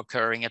accident from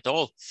occurring at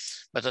all.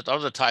 But at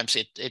other times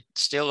it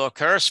still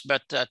occurs,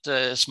 but at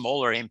a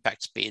smaller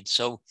impact speed.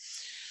 So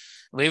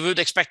we would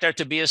expect there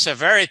to be a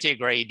severity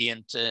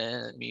gradient.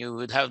 You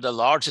would have the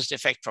largest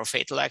effect for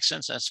fatal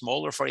accidents and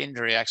smaller for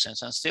injury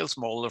accidents and still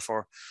smaller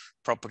for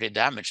property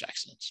damage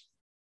accidents.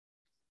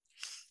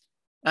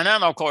 And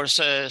then, of course,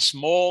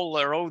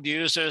 small road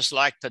users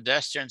like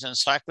pedestrians and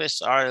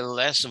cyclists are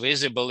less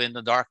visible in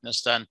the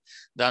darkness than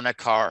a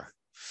car.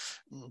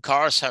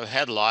 Cars have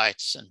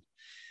headlights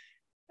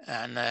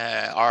and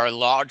are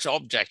large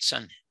objects,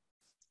 and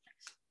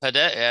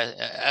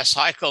a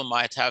cycle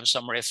might have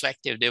some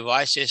reflective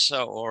devices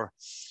or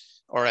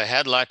a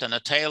headlight and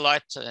a tail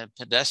light. A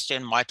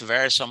pedestrian might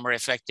wear some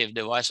reflective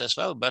device as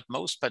well, but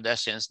most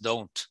pedestrians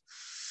don't.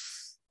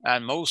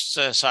 And most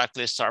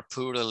cyclists are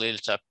poorly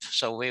lit up,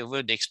 so we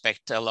would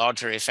expect a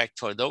larger effect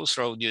for those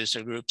road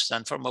user groups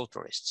than for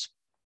motorists.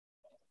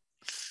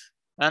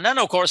 And then,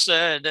 of course,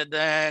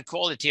 the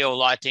quality of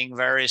lighting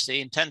varies the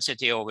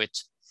intensity of it.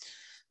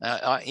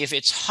 If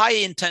it's high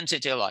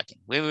intensity lighting,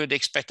 we would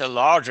expect a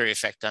larger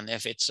effect than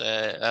if it's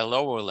a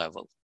lower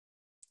level.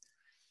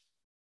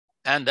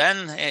 And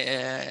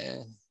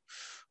then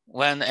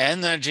when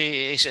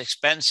energy is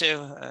expensive,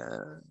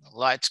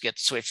 lights get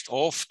switched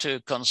off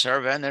to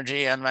conserve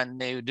energy. And when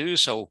they do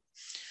so,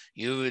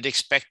 you would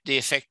expect the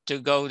effect to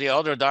go the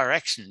other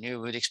direction.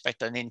 You would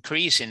expect an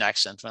increase in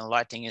accident when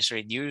lighting is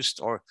reduced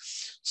or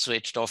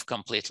switched off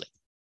completely.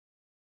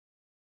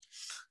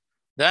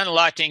 Then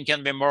lighting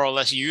can be more or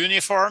less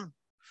uniform.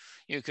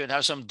 You could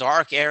have some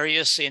dark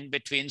areas in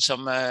between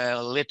some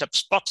lit up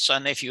spots.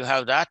 And if you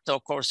have that,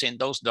 of course, in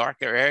those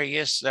darker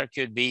areas, there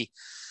could be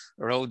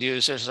road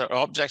users or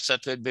objects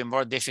that would be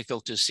more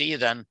difficult to see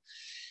than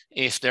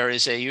if there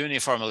is a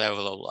uniform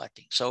level of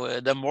lighting. So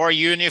the more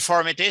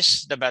uniform it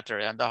is, the better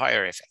and the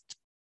higher effect.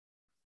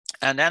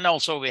 And then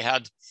also we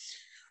had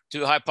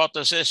two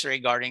hypotheses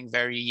regarding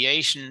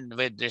variation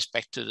with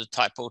respect to the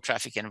type of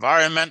traffic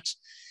environment.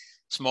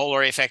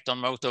 Smaller effect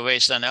on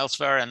motorways than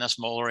elsewhere and a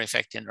smaller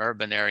effect in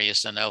urban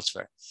areas than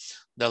elsewhere.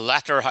 The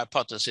latter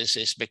hypothesis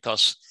is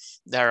because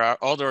there are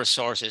other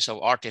sources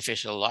of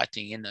artificial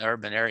lighting in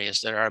urban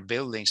areas. There are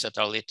buildings that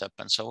are lit up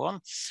and so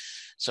on.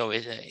 So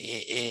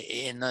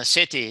in a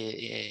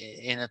city,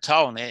 in a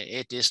town,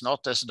 it is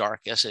not as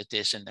dark as it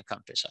is in the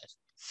countryside.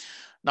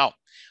 Now,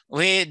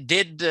 we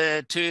did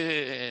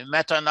two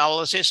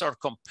meta-analysis or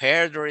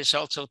compared the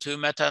results of two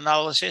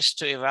meta-analysis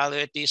to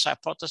evaluate these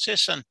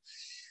hypotheses, and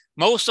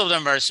most of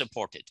them were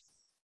supported.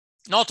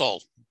 Not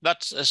all,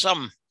 but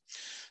some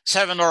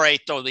 7 or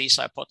 8 of these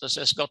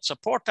hypotheses got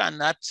support,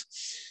 and that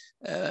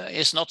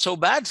is not so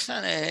bad.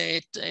 And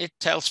it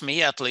tells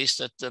me at least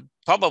that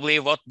probably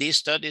what these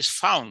studies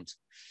found,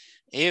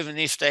 even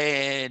if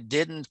they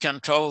didn't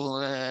control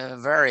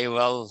very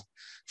well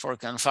for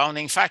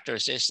confounding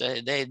factors, is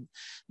they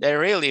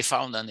really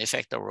found an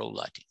effect of road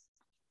lighting.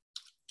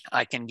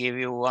 I can give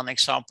you one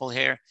example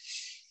here.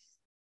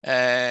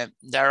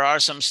 There are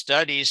some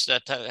studies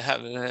that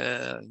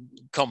have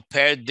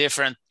compared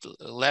different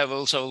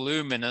levels of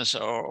luminance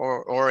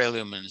or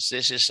illuminance.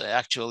 This is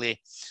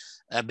actually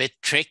a bit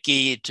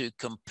tricky to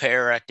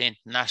compare at the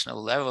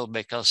international level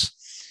because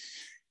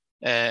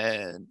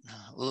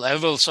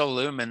levels of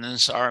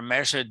luminance are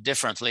measured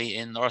differently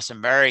in North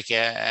America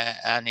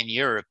and in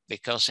Europe,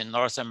 because in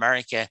North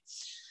America,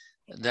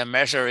 the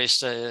measure is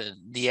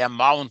the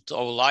amount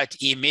of light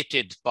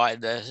emitted by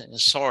the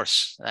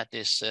source. That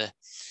is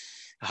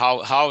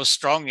how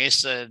strong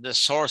is the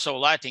source of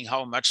lighting,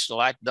 how much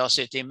light does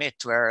it emit,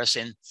 whereas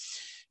in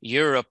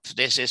Europe,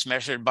 this is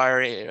measured by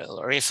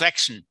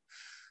reflection.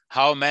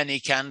 How many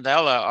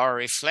candela are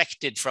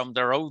reflected from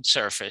the road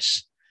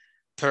surface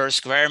per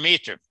square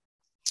meter.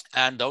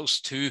 And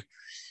those two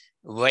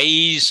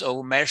ways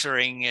of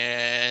measuring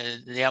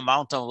the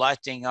amount of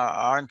lighting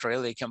aren't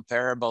really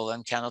comparable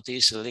and cannot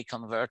easily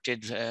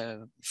converted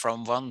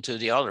from one to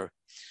the other.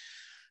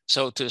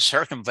 So to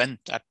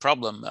circumvent that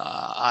problem,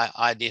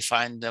 I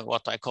defined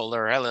what I call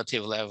the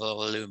relative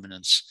level of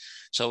luminance,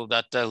 so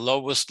that the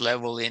lowest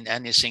level in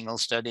any single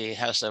study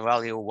has a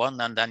value of 1,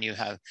 and then you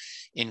have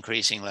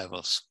increasing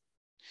levels.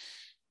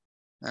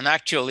 And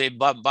actually,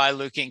 by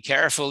looking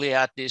carefully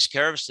at these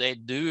curves, they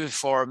do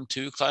form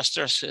 2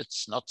 clusters.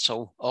 It's not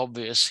so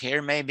obvious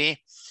here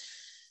maybe,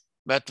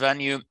 but when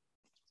you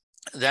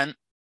then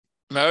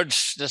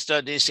merge the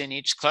studies in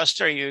each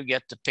cluster, you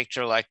get the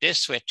picture like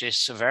this, which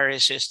is very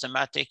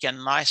systematic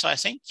and nice, I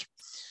think.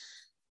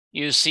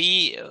 You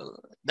see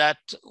that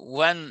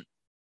when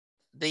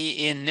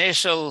the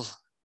initial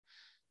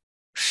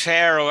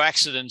share of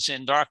accidents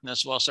in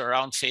darkness was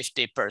around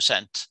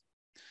 50%,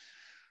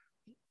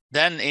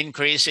 then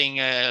increasing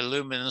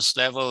luminance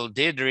level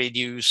did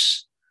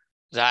reduce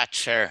that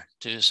share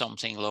to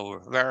something lower,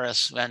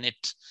 whereas when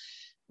it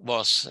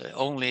was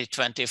only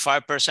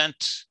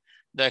 25%,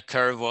 the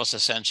curve was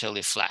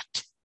essentially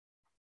flat.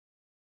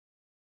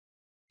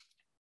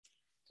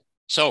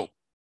 So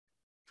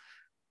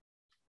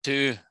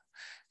to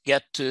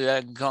get to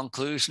a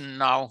conclusion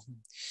now,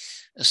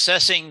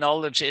 assessing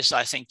knowledge is,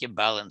 I think, a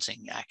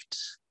balancing act.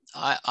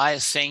 I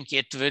think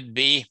it would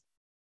be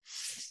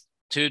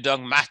too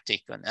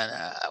dogmatic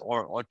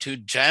or too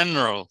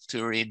general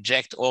to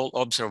reject all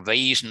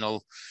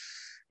observational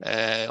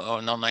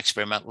or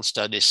non-experimental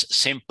studies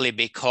simply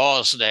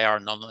because they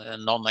are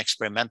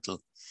non-experimental.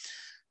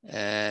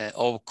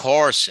 Of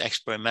course,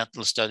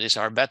 experimental studies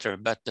are better,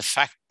 but the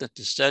fact that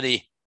the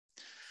study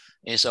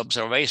is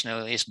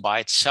observational is by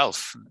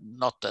itself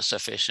not a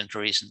sufficient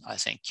reason, I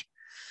think,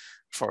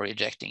 for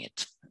rejecting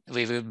it.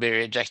 We would be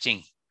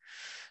rejecting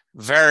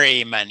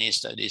very many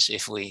studies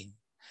if we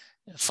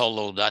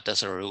follow that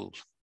as a rule.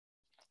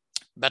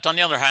 But on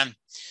the other hand,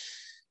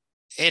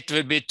 it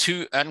would be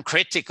too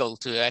uncritical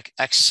to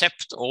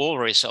accept all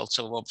results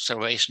of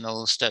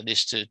observational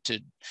studies, to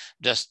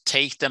just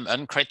take them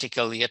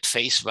uncritically at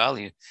face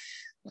value.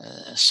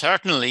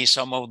 Certainly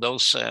some of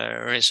those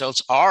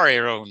results are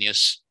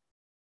erroneous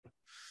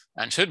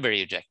and should be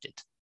rejected.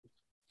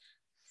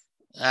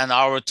 And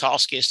our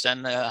task is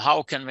then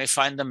how can we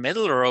find the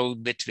middle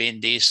road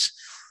between these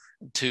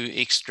two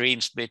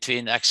extremes,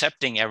 between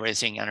accepting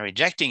everything and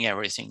rejecting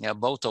everything,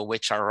 both of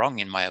which are wrong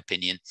in my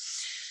opinion.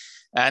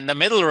 And the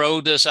middle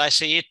road, as I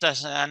see it,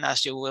 and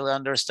as you will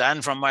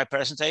understand from my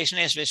presentation,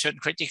 is we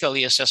should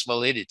critically assess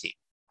validity.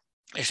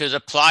 We should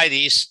apply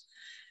these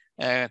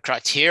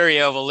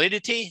criteria of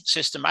validity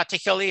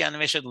systematically, and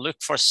we should look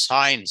for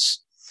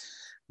signs,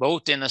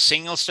 both in a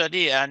single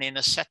study and in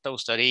a set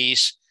of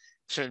studies.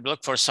 Should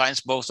look for signs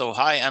both of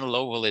high and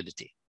low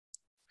validity.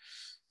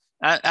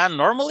 And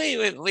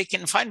normally we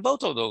can find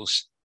both of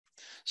those.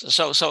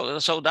 So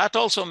that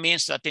also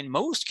means that in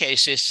most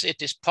cases,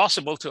 it is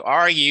possible to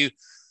argue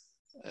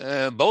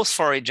both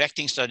for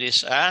rejecting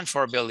studies and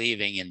for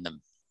believing in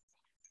them.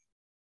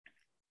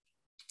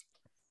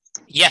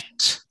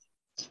 Yet,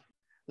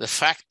 the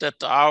fact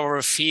that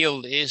our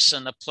field is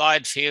an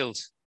applied field,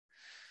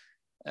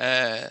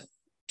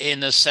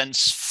 in a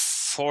sense,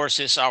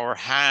 forces our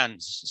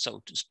hands,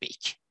 so to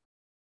speak.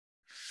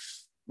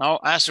 Now,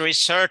 as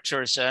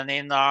researchers and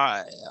in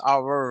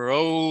our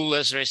role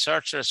as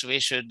researchers, we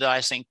should,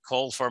 I think,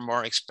 call for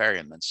more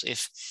experiments.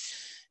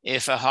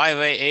 If a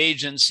highway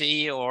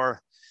agency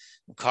or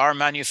car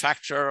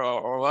manufacturer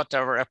or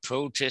whatever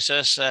approaches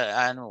us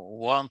and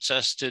wants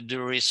us to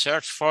do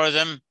research for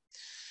them,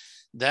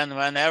 then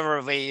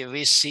whenever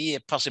we see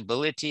a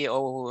possibility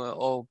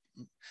of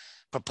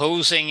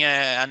proposing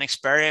an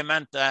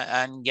experiment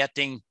and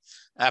getting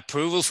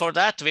approval for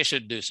that, we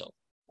should do so.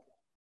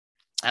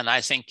 And I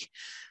think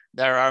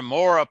there are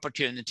more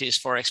opportunities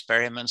for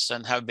experiments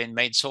than have been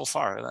made so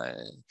far.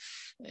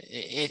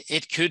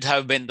 It could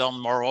have been done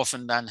more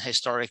often than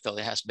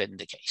historically has been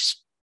the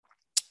case.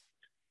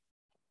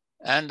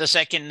 And the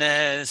second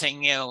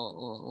thing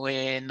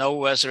we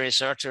know as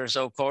researchers,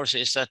 of course,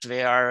 is that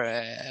we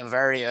are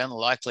very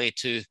unlikely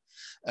to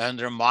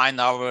undermine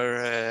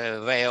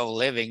our way of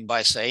living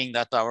by saying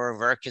that our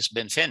work has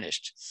been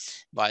finished,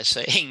 by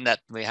saying that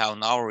we have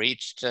now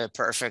reached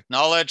perfect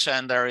knowledge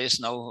and there is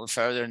no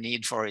further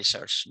need for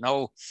research.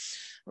 No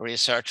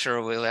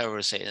researcher will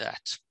ever say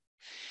that.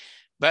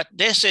 But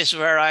this is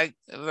where I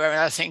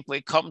think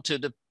we come to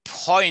the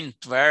point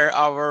where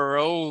our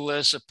role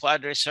as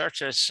applied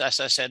researchers, as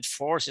I said,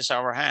 forces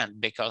our hand,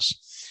 because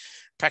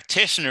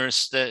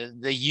practitioners,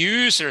 the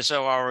users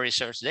of our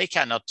research, they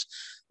cannot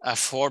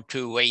afford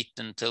to wait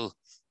until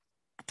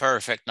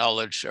perfect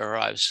knowledge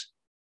arrives.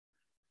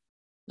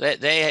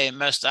 They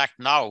must act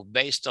now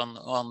based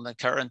on the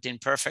current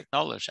imperfect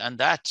knowledge. And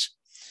that,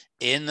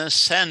 in a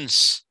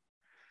sense,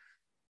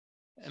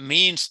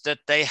 means that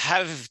they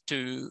have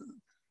to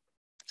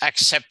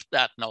accept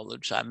that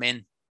knowledge. I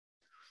mean,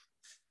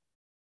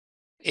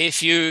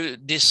 if you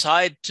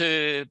decide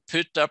to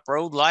put up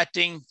road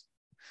lighting,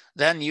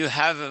 then you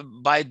have,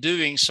 by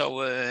doing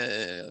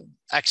so,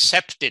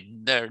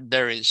 accepted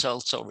the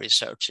results of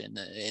research in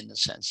a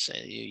sense.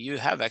 You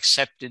have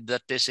accepted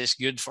that this is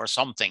good for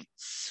something.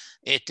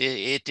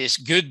 It is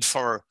good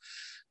for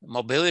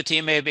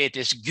mobility, maybe it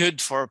is good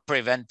for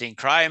preventing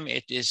crime,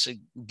 it is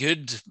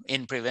good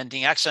in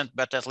preventing accident,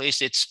 but at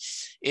least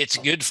it's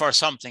good for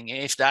something.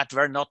 If that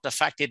were not the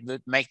fact, it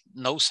would make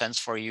no sense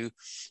for you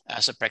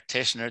as a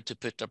practitioner to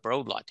put up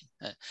road lighting.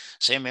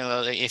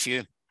 Similarly, if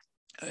you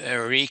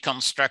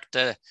reconstruct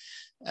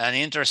an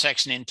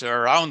intersection into a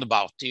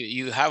roundabout,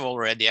 you have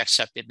already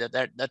accepted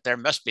that there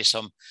must be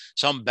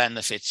some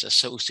benefits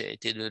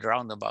associated with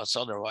roundabouts,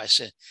 otherwise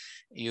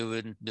you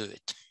wouldn't do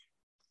it.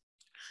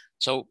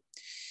 So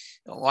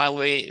while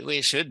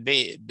we should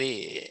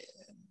be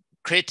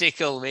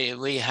critical,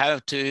 we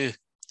have to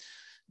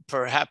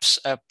perhaps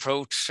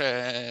approach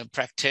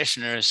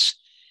practitioners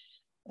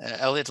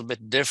a little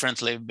bit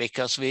differently,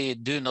 because we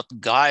do not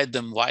guide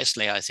them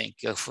wisely, I think,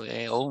 if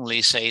we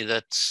only say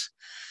that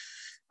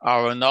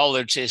our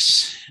knowledge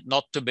is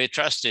not to be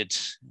trusted.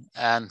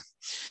 And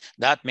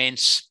that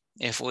means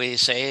if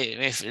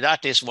that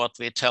is what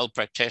we tell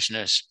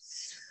practitioners,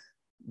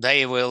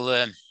 they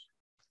will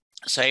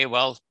say,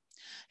 well,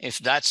 if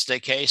that's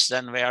the case,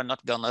 then we are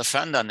not going to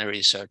fund any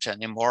research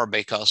anymore,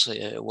 because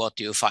what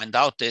you find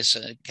out is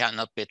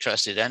cannot be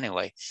trusted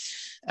anyway.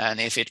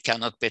 And if it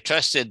cannot be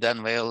trusted,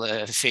 then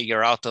we'll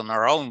figure out on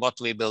our own what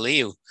we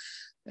believe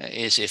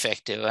is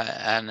effective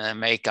and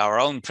make our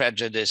own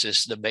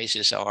prejudices the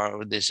basis of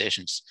our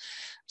decisions.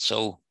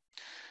 So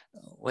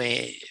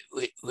we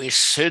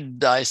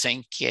should, I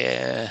think,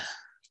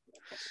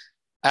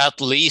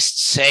 at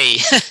least say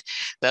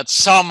that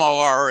some of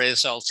our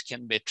results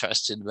can be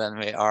trusted when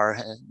we are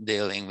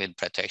dealing with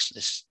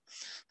protectionists.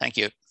 Thank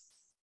you.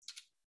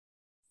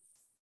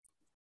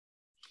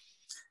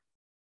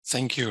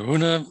 Thank you,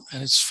 Rune.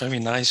 And it's very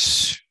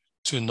nice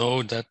to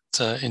know that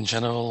in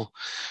general,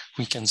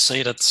 we can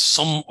say that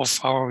some of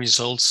our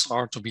results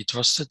are to be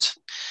trusted.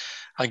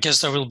 I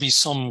guess there will be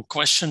some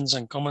questions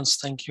and comments.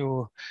 Thank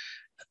you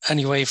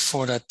anyway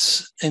for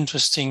that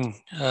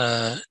interesting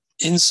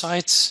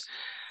insights.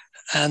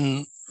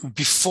 And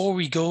before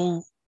we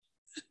go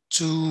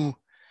to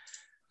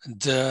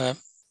the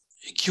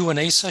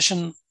Q&A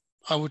session,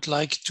 I would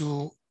like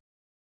to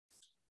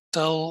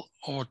tell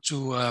or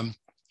to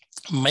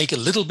make a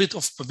little bit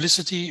of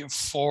publicity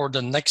for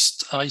the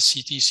next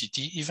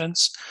ICTCT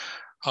events.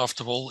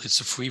 After all, it's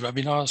a free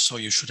webinar, so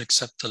you should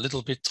accept a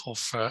little bit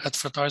of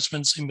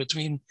advertisements in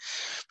between,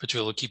 but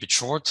we'll keep it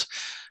short.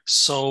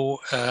 So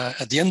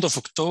at the end of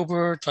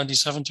October,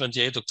 27,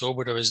 28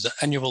 October, there is the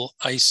annual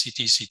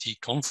ICTCT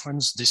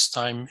conference, this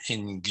time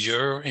in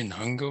Győr in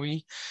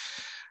Hungary.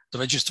 The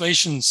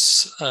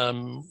registrations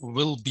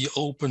will be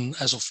open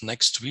as of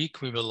next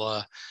week. We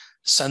will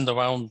send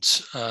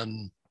around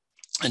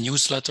a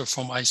newsletter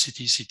from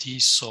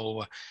ICTCT,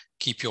 so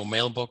keep your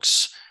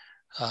mailbox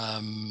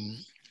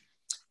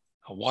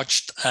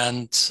watched,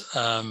 and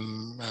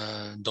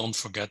don't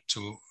forget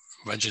to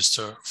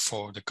register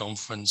for the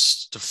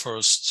conference, the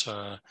first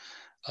a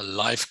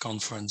live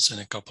conference in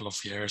a couple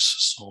of years,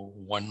 so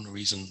one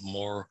reason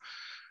more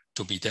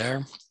to be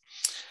there.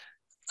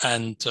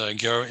 And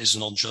Győr is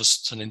not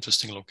just an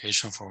interesting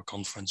location for a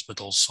conference,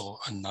 but also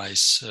a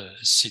nice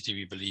city,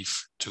 we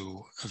believe,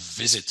 to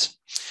visit.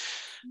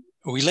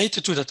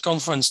 Related to that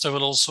conference, there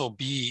will also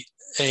be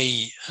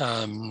the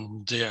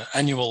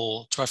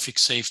annual traffic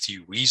safety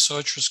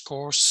researchers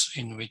course,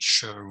 in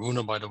which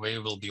Rune, by the way,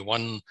 will be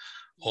one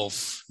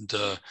of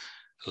the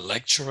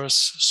lecturers.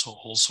 So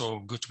also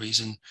a good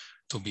reason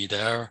to be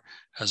there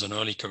as an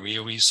early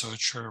career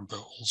researcher, but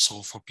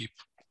also for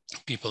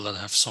people that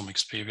have some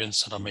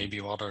experience that are maybe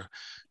rather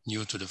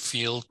new to the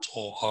field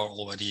or are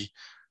already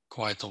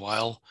quite a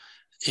while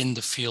in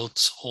the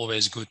field.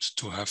 Always good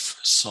to have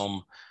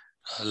some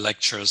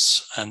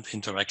lectures and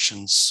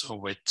interactions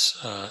with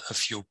a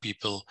few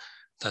people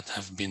that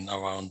have been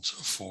around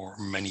for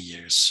many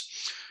years.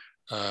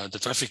 The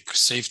traffic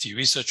safety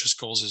researchers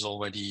course is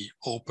already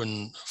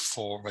open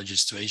for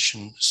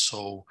registration,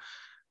 so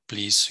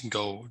please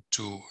go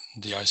to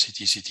the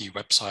ICTCT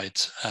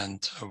website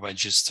and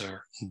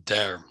register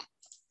there.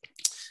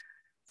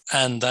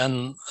 And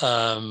then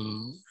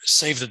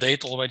save the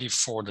date already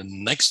for the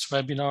next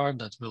webinar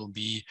that will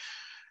be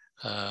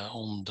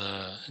on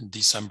the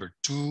December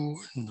 2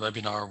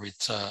 webinar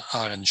with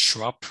Arend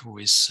Schwab, who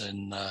is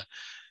an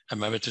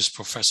emeritus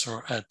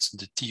professor at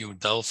the TU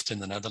Delft in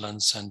the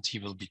Netherlands, and he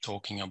will be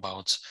talking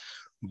about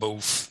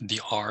both the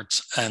art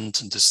and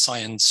the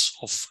science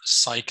of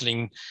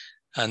cycling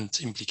and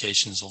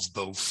implications of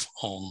both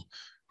on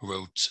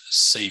road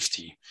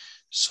safety.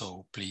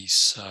 So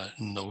please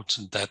note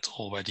that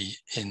already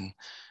in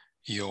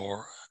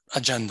your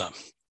agenda.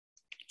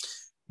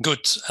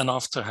 Good, and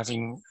after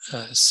having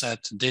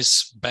said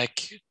this,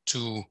 back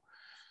to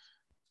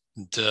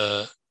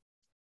the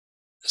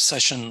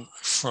session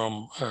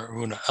from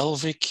Rune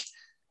Elvik.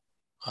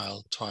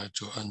 I'll try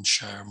to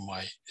unshare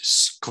my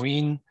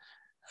screen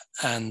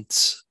and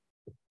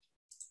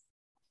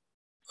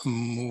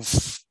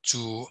move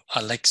to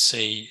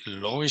Alexei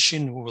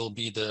Lorishin, who will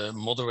be the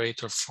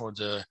moderator for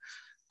the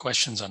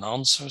questions and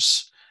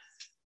answers.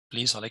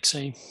 Please,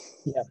 Alexei.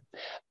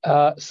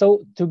 Yeah.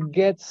 So to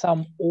get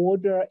some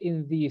order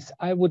in this,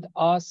 I would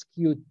ask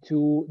you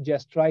to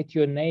just write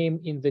your name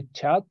in the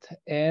chat,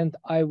 and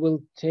I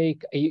will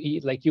take,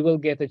 like, you will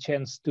get a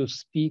chance to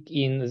speak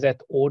in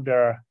that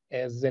order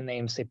as the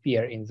names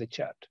appear in the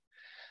chat.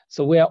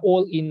 So we are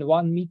all in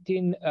one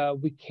meeting.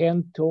 We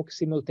can talk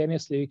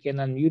simultaneously. You can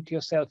unmute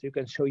yourself. You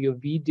can show your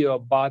video,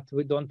 but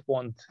we don't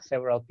want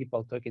several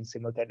people talking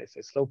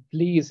simultaneously. So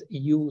please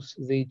use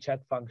the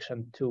chat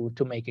function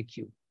to make a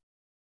queue.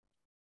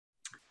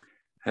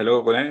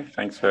 Hello, Rune.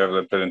 Thanks for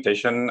the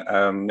presentation.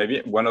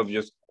 Maybe one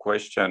obvious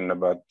question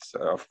about,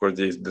 of course,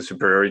 the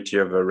superiority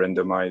of a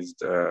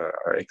randomized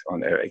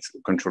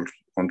control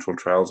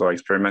trials or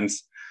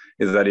experiments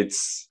is that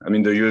it's, I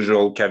mean, the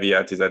usual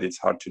caveat is that it's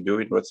hard to do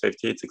in road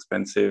safety. It's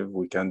expensive.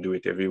 We can't do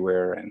it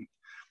everywhere. And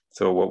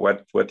so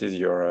what is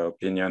your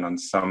opinion on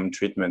some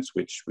treatments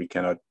which we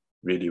cannot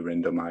really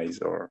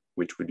randomize or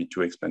which would be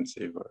too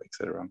expensive, or et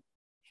cetera?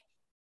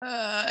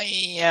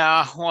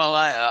 Yeah, well,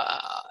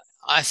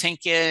 I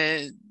think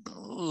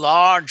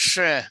large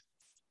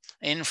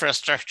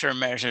infrastructure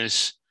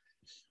measures,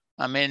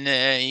 I mean,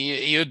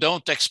 you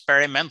don't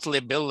experimentally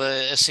build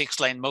a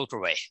 6-lane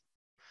motorway.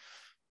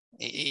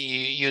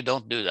 You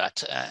don't do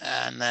that.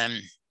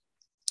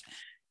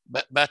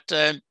 But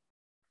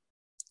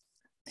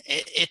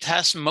it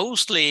has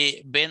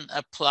mostly been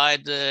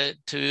applied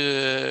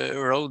to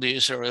road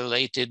user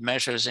related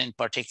measures, in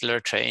particular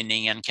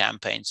training and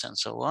campaigns and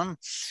so on.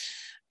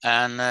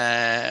 And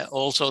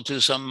also to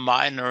some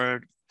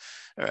minor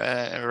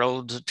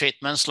road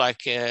treatments like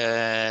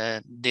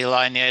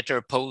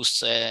delineator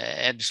posts,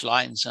 edge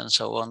lines and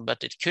so on,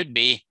 but it could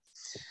be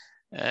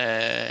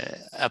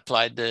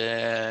applied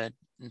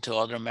to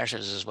other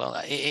measures as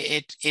well.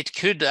 It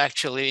could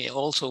actually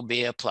also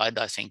be applied,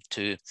 I think,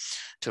 to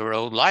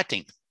road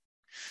lighting.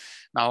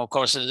 Now, of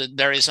course,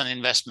 there is an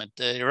investment.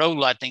 Road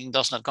lighting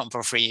does not come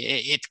for free.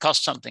 It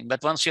costs something,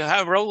 but once you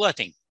have road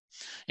lighting,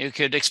 you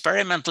could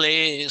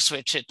experimentally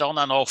switch it on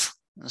and off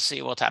and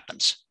see what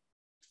happens.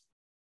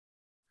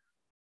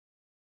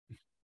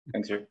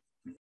 Thank you.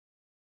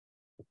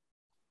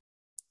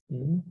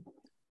 Mm.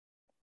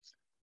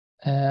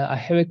 I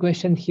have a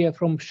question here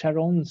from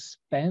Sharon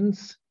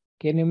Spence.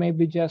 Can you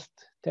maybe just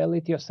tell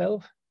it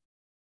yourself?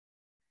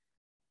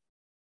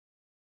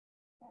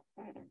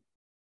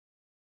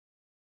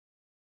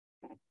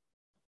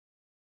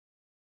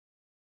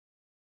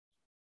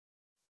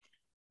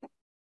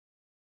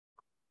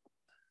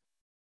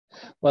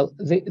 Well,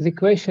 the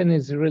question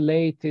is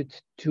related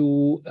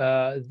to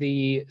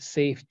the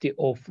safety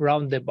of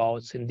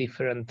roundabouts in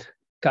different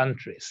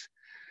countries.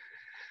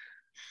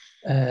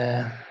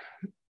 Okay,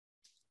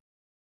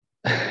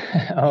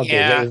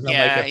 yeah, there is no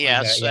microphone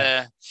yes.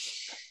 there,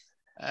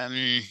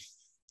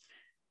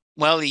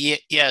 Well,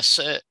 yes,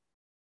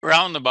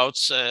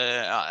 roundabouts.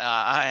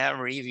 I have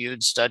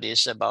reviewed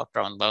studies about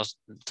roundabouts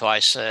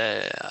twice.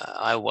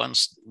 I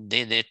once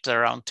did it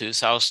around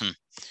 2000,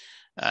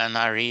 and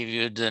I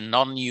reviewed the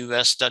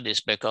non-US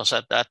studies because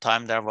at that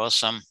time there was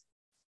some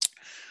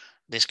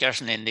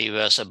discussion in the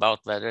US about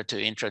whether to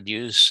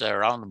introduce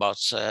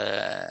roundabouts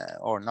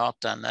or not,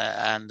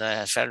 and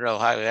the Federal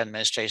Highway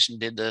Administration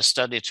did a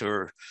study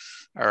tour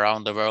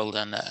around the world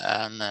and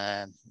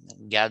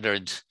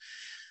gathered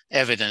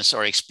evidence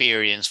or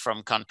experience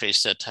from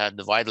countries that had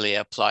widely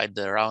applied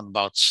the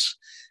roundabouts,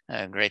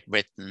 Great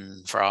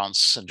Britain,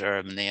 France,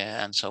 Germany,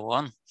 and so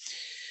on.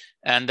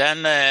 And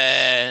then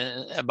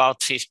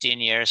about 15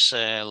 years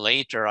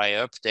later, I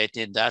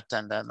updated that,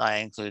 and then I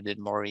included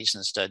more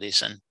recent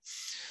studies. And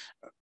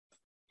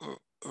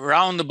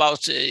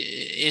roundabouts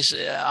is,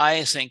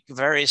 I think,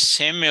 very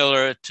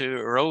similar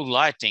to road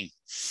lighting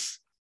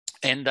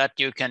in that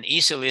you can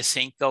easily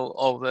think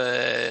of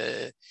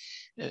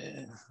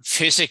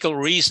physical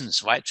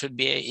reasons why it should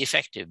be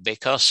effective,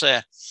 because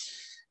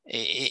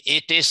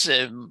it is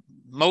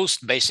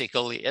most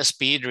basically a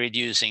speed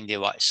reducing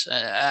device,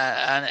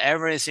 and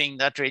everything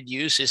that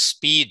reduces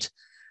speed,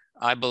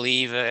 I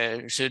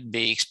believe, should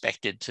be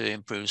expected to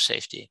improve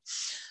safety.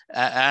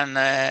 And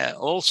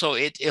also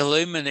it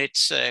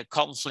eliminates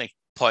conflict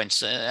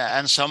points,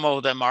 and some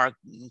of them are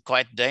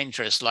quite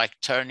dangerous, like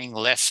turning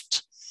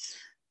left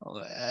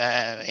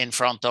in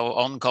front of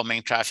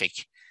oncoming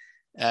traffic.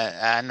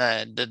 And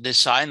the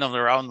design of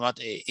the roundabout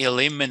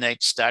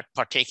eliminates that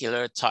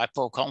particular type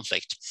of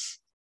conflict.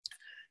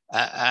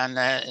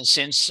 And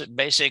since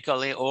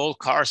basically all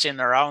cars in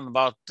the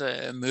roundabout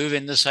move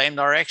in the same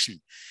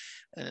direction,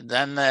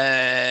 then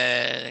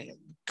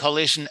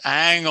collision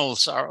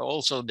angles are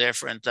also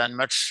different and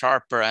much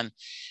sharper,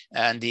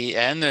 and the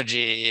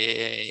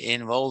energy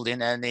involved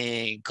in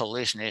any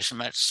collision is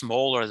much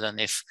smaller than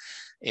if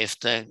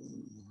the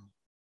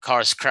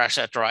cars crash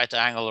at the right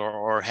angle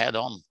or head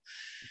on.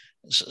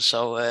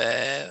 So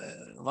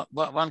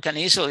one can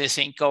easily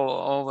think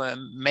of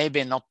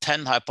maybe not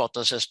 10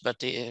 hypotheses,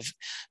 but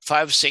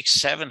 5, 6,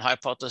 7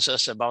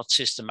 hypotheses about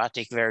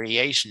systematic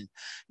variation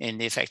in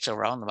the effects of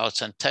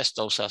roundabouts, and test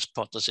those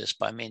hypotheses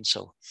by means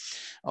of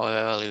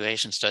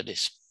evaluation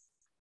studies.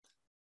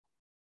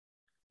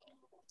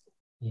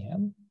 Yeah,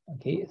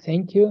 okay,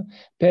 thank you.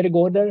 Per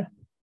Gårder?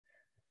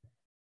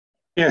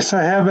 Yes,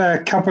 I have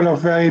a couple of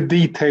very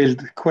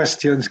detailed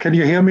questions. Can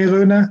you hear me,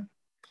 Rune?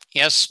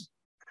 Yes.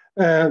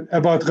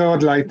 About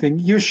road lighting.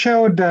 You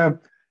showed a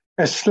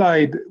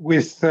slide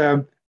with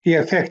the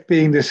effect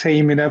being the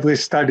same in every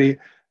study,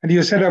 and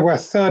you said there were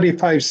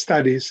 35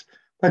 studies,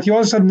 but you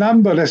also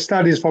numbered the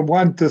studies from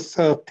 1 to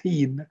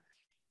 13.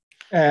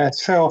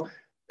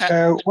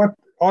 What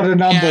are the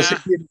numbers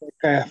in the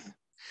graph?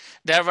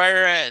 There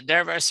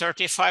were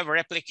 35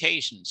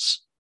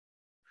 replications.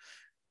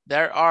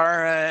 There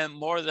are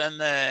more than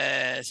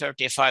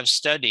 35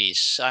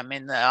 studies. I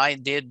mean, I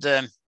did.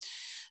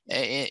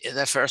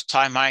 The first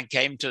time I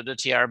came to the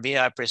TRB,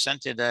 I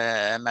presented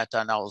a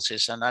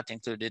meta-analysis, and that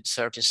included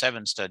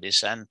 37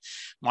 studies. And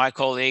my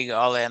colleague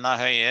Alena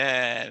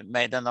Høie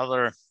made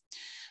another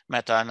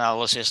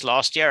meta-analysis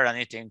last year, and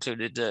it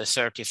included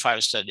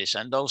 35 studies,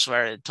 and those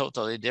were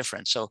totally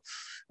different. So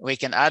we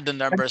can add the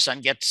numbers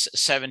and get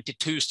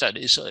 72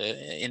 studies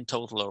in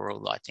total of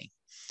road lighting.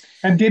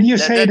 And did you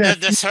say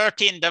that the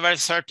 13? There were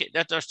 30.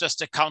 That was just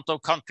the count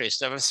of countries.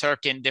 There were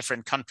 13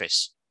 different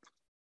countries.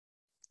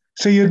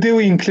 So you do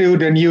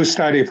include a new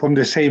study from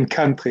the same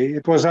country?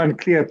 It was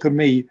unclear to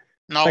me.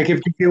 No. Like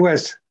if the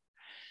US.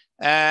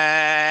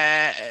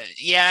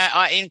 Yeah,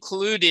 I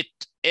include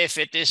it if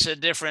it is a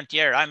different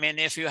year. I mean,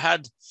 if you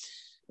had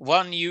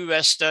one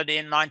US study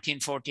in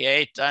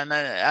 1948 and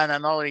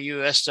another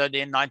US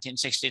study in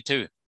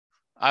 1962,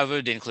 I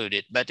would include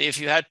it. But if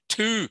you had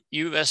 2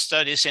 US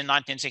studies in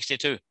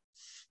 1962,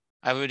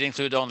 I would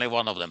include only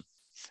one of them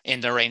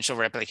in the range of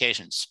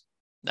replications.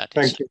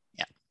 Thank you.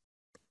 Yeah.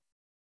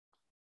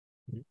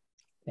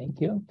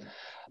 Thank you.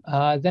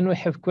 Then we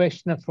have a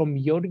question from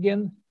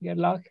Jørgen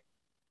Gerlach.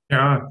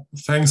 Yeah,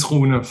 thanks,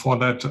 Rune, for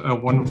that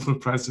wonderful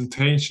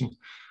presentation.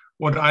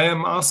 What I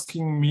am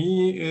asking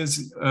me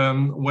is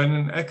when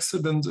an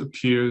accident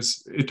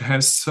appears, it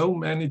has so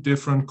many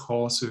different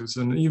causes.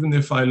 And even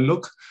if I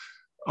look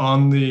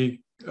on the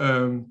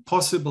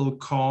possible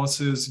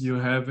causes you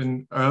have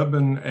in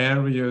urban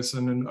areas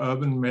and in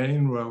urban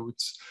main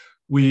roads,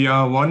 We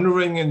are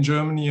wondering in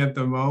Germany at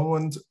the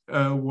moment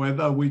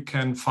whether we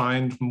can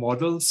find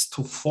models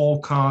to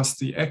forecast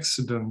the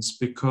accidents,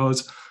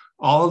 because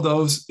all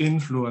those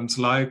influence,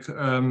 like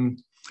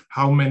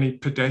how many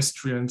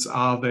pedestrians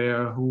are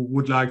there who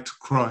would like to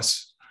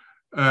cross,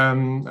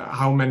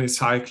 how many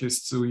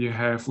cyclists do you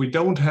have? We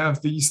don't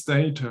have these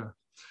data.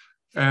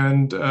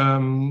 And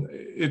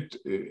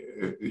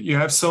you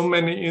have so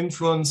many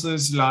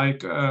influences,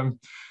 like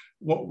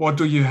what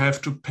do you have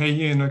to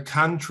pay in a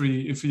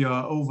country if you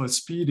are over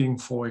speeding,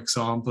 for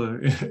example?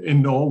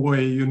 In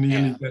Norway, you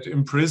nearly get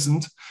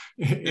imprisoned.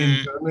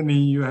 In Germany,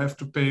 you have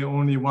to pay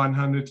only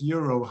 100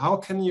 euro. How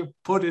can you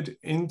put it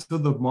into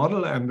the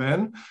model and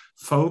then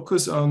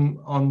focus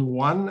on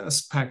one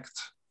aspect?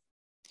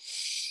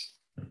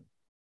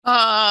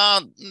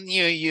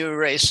 You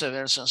raise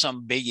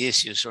some big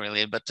issues,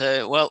 really, but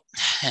well,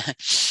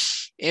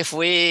 if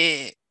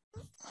we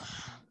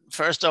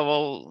first of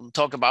all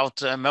talk about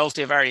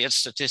multivariate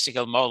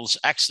statistical models,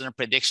 accident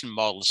prediction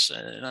models,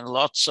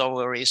 lots of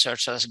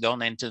research has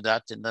gone into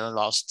that in the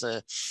last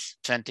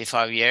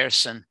 25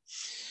 years,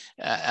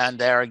 and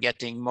they are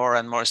getting more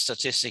and more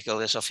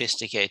statistically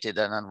sophisticated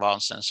and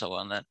advanced and so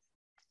on.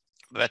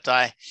 But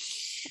I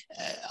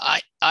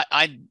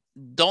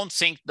don't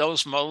think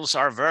those models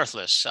are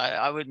worthless.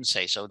 I wouldn't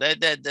say so.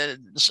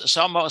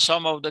 Some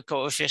of the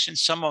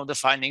coefficients, some of the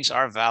findings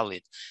are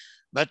valid,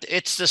 but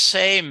it's the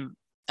same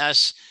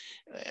as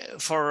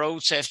for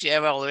road safety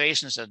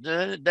evaluations.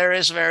 There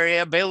is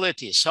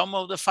variability. Some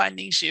of the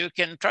findings you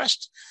can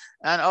trust,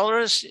 and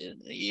others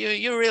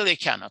you really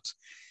cannot.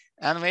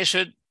 And we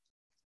should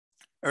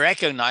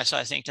recognize,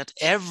 I think, that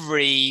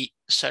every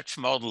such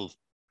model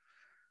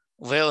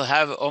will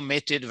have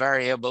omitted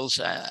variables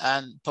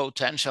and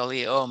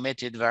potentially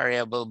omitted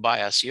variable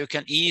bias. You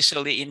can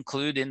easily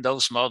include in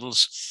those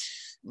models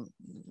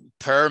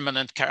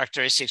permanent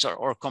characteristics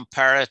or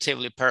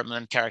comparatively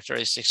permanent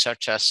characteristics,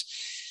 such as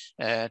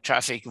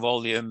traffic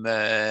volume,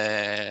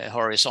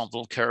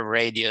 horizontal curve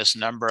radius,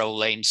 number of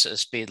lanes,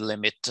 speed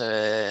limit,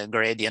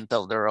 gradient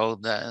of the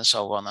road, and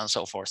so on and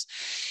so forth.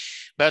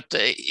 But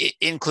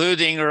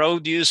including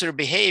road user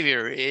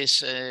behavior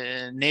is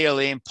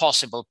nearly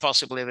impossible,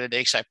 possibly with the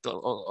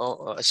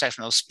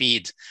exceptional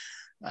speed.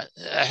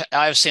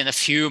 I've seen a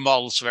few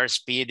models where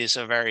speed is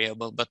a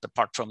variable, but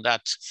apart from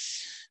that,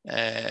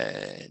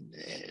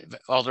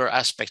 other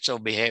aspects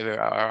of behavior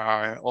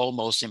are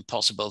almost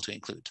impossible to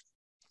include.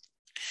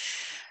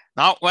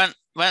 Now, when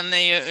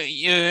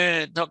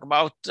you talk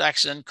about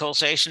accident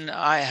causation,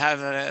 I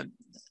have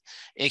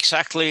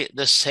exactly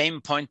the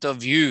same point of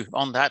view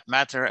on that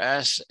matter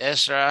as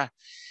Ezra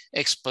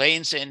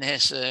explains in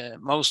his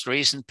most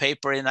recent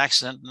paper in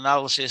accident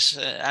analysis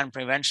and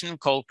prevention,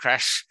 called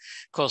Crash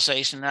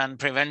Causation and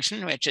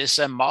Prevention, which is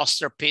a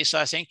masterpiece,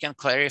 I think, and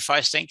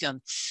clarifies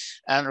thinking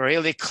and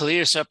really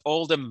clears up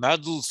all the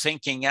muddled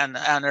thinking and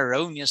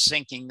erroneous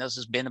thinking that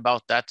has been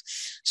about that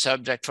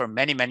subject for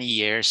many, many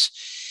years.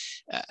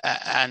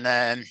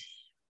 And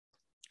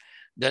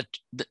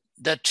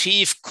the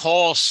chief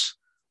cause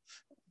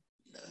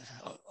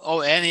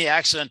of any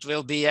accident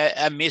will be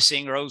a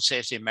missing road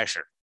safety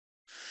measure,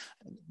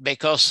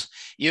 because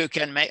you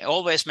can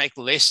always make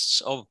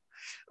lists of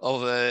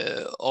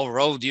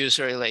road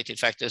user related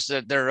factors.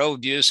 The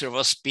road user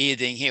was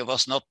speeding, he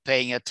was not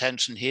paying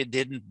attention, he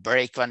didn't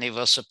brake when he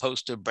was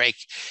supposed to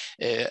brake,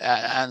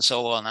 and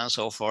so on and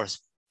so forth.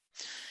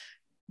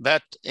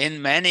 But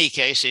in many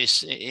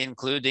cases,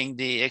 including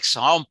the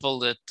example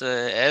that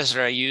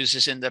Ezra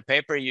uses in the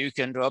paper, you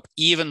can draw up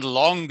even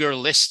longer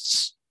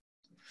lists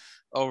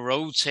of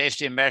road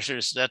safety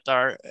measures that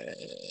are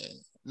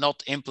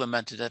not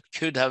implemented, that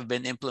could have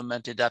been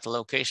implemented at a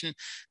location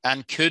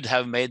and could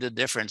have made a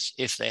difference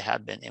if they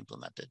had been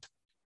implemented.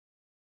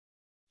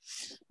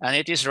 And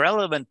it is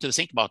relevant to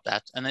think about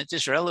that, and it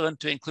is relevant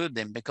to include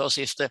them, because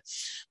if the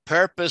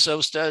purpose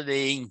of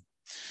studying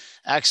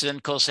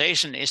accident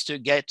causation is to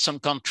get some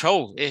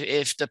control,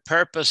 if the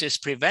purpose is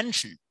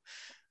prevention,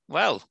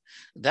 well,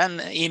 then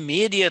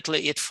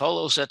immediately it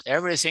follows that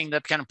everything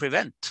that can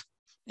prevent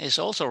is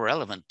also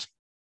relevant.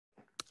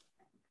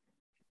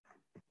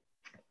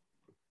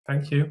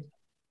 Thank you.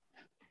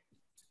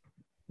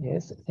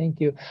 Yes,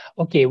 thank you.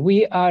 Okay,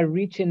 we are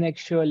reaching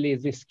actually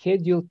the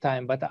scheduled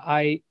time, but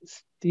I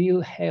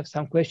still have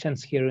some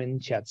questions here in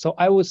chat. So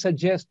I would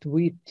suggest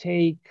we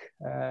take,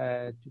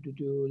 let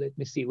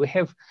me see, we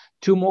have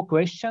 2 more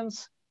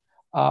questions.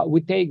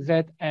 We take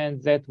that,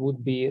 and that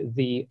would be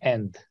the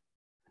end.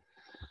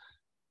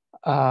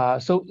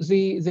 So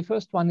the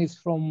first one is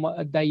from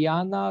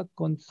Diana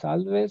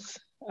Gonsalves.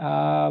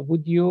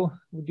 Would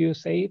you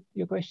say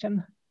your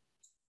question?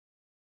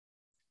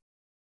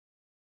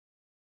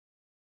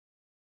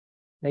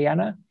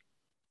 Diana?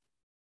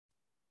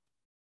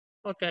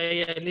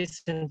 Okay, I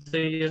listen to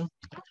you.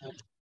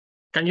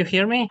 Can you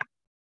hear me?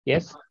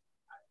 Yes.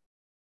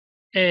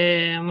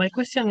 My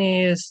question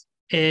is,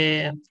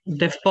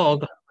 the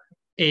fog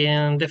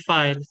in the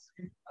file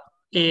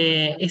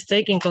is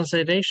taken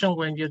consideration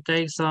when you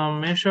take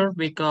some measure,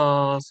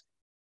 because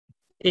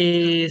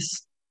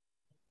it's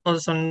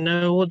also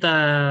know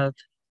that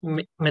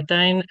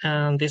methane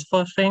and this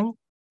phosphine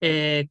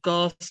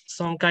cause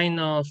some kind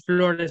of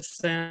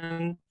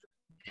fluorescent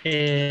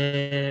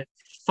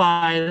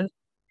file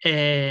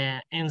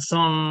in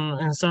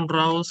some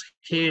rows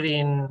here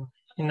in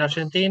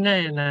Argentina,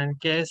 and I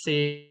guess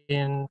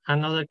in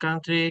another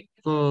country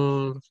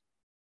could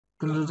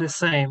do the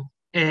same.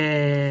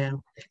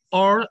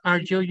 Or are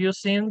you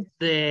using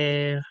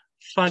the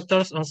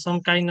factors on some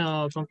kind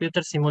of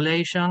computer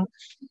simulation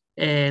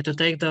to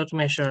take those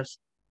measures?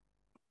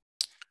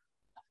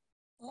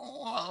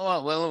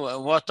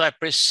 Well, what I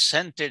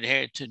presented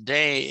here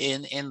today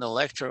in the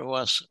lecture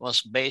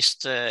was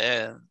based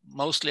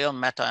mostly on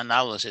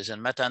meta-analysis,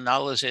 and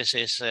meta-analysis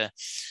is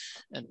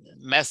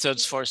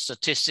methods for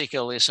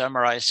statistically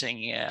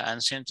summarizing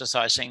and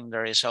synthesizing the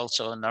results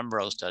of a number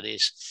of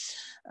studies.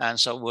 And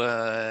so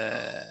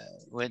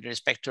with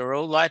respect to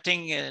road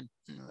lighting,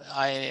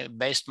 I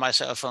based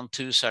myself on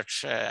two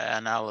such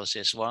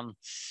analyses, one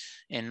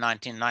in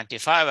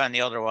 1995 and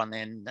the other one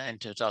in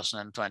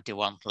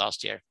 2021,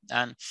 last year.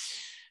 And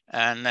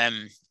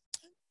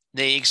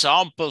the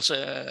examples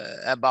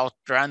about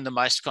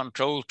randomized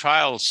control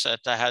trials that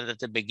I had at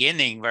the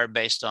beginning were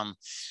based on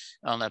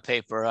a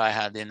paper I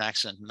had in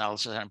Accident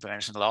Analysis and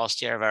Prevention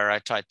last year, where I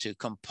tried to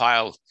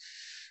compile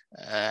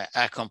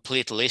a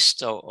complete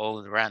list of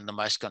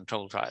randomized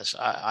control trials.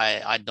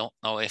 I don't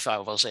know if I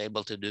was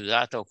able to do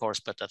that, of course,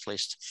 but at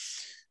least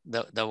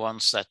the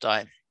ones that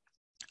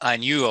I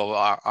knew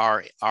of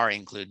are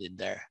included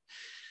there.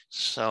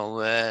 So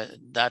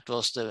that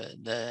was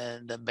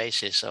the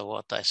basis of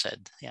what I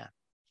said. Yeah.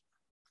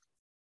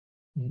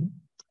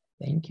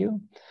 Thank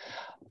you.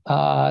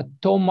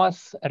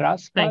 Thomas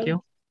Raspal, thank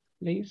you,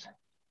 please.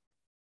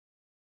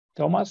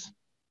 Thomas.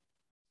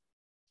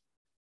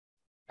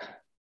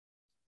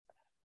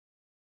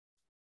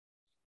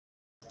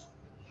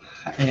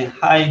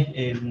 Hi,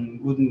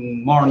 good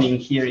morning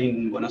here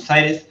in Buenos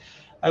Aires.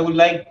 I would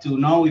like to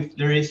know if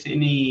there is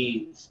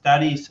any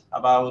studies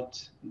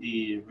about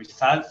the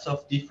results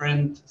of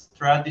different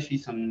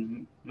strategies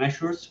and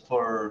measures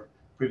for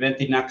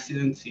preventing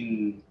accidents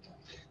in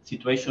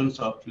situations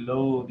of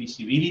low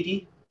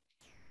visibility,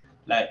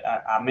 like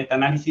a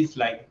meta-analysis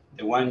like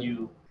the one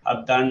you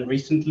have done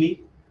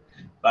recently,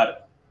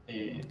 but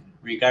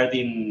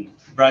regarding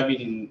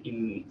driving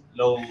in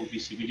low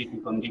visibility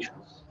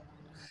conditions.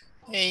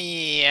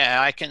 Yeah,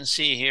 I can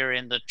see here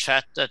in the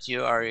chat that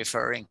you are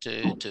referring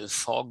to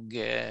fog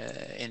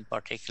in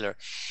particular.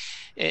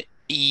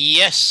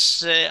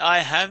 Yes, I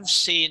have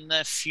seen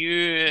a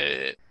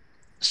few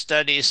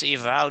studies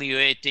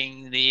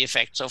evaluating the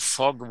effects of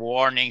fog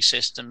warning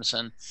systems,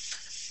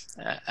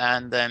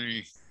 and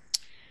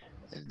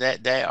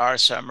they are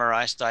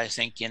summarized, I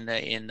think, in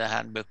the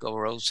Handbook of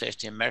Road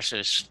Safety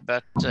Measures.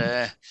 But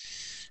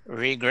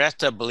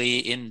regrettably,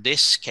 in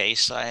this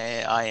case,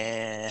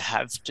 I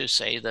have to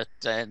say that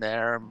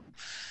they're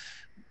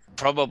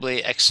probably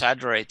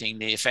exaggerating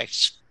the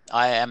effects.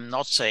 I am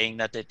not saying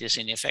that it is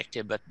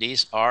ineffective, but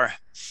these are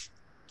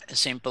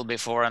simple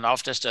before and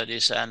after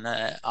studies, and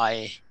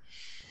I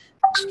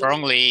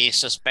strongly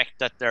suspect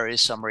that there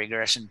is some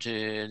regression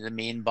to the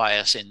mean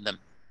bias in them.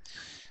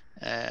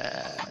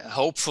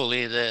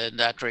 Hopefully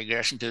that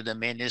regression to the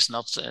mean is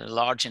not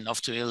large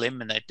enough to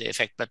eliminate the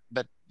effect,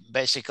 but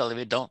basically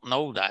we don't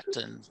know that,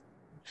 and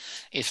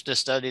if the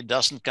study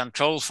doesn't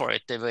control for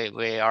it,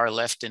 we are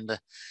left in the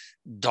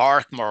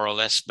dark more or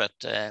less. But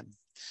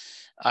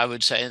I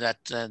would say that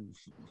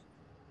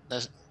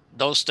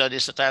those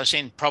studies that I've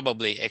seen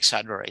probably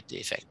exaggerate the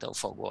effect of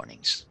fog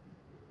warnings.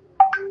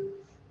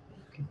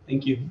 Okay,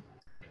 thank you.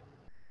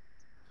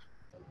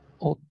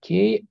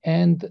 Okay,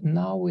 and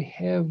now we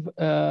have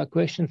a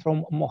question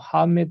from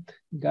Mohammed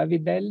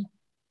Gavidel.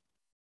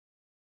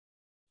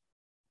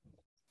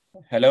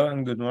 Hello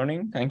and good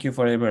morning. Thank you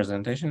for your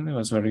presentation. It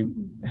was very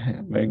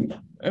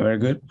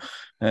good.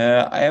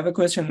 I have a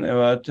question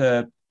about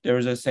there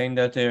is a saying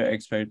that the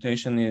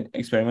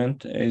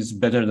experiment is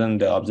better than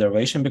the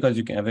observation because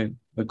you can have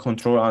a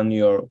control on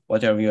your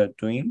whatever you are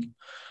doing.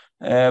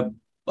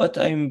 What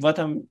I'm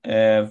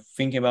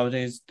thinking about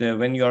is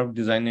when you are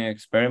designing an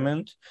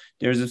experiment,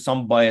 there is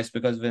some bias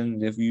because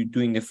if you're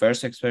doing the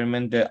first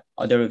experiment, the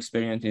other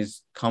experiment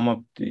is come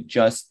up to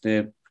just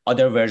the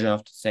other version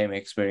of the same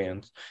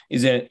experience.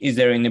 Is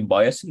there any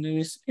bias in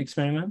these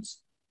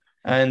experiments?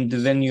 And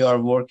when you are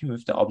working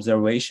with the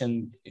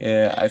observation,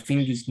 I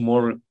think it's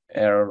more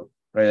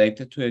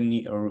related to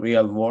a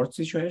real world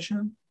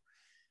situation.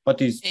 But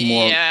it's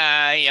more.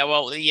 Yeah.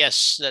 Well,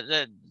 yes,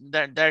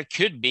 there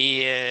could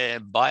be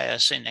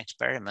bias in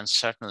experiments,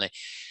 certainly.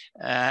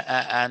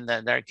 And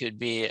there could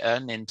be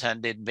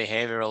unintended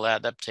behavioral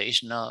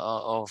adaptation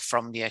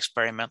from the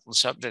experimental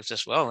subjects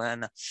as well.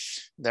 And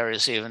there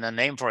is even a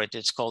name for it.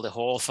 It's called the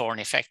Hawthorne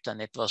effect,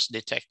 and it was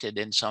detected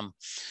in some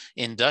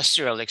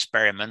industrial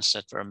experiments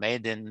that were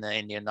made in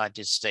the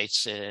United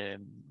States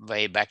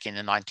way back in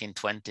the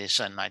 1920s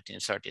and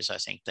 1930s. I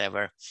think they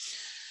were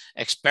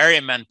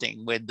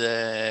experimenting with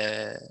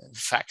the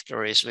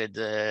factories, with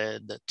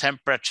the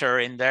temperature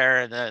in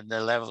there,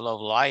 the level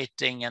of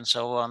lighting and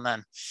so on.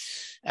 And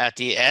at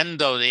the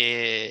end of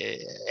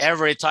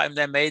every time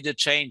they made a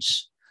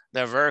change,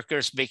 the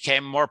workers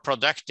became more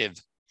productive.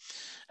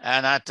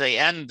 And at the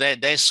end,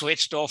 they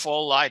switched off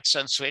all lights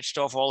and switched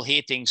off all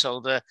heating.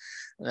 So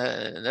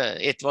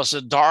it was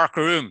a dark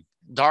room,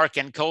 dark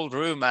and cold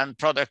room, and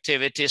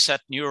productivity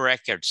set new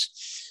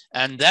records.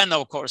 And then,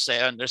 of course, they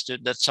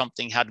understood that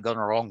something had gone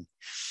wrong,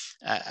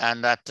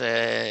 and that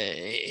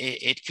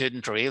it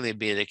couldn't really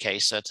be the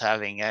case that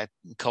having a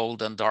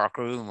cold and dark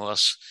room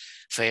was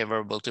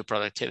favorable to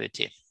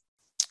productivity.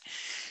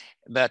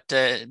 But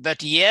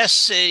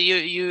yes,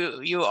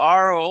 you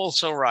are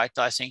also right.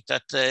 I think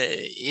that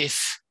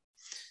if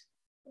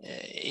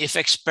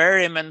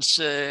experiments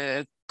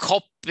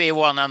copy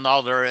one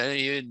another,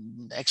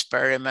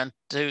 experiment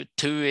 2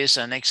 is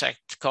an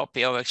exact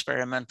copy of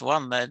experiment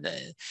 1.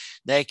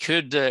 They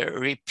could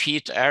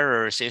repeat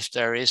errors if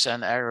there is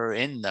an error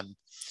in them.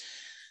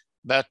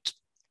 But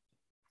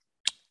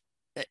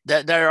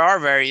there are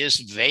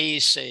various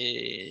ways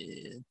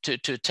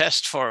to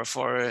test for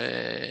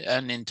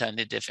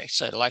unintended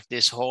effects, like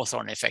this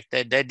Hawthorne effect.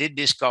 They did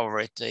discover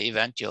it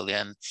eventually,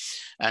 and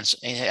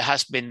it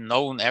has been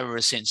known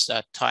ever since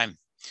that time.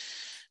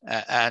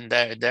 And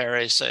there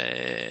is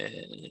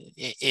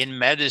in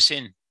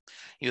medicine,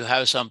 you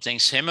have something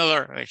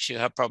similar, which you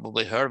have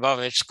probably heard about.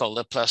 It's called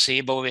the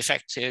placebo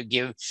effect. You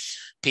give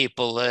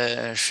people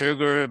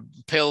sugar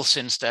pills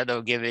instead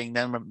of giving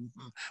them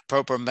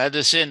proper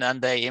medicine,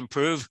 and they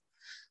improve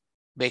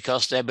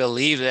because they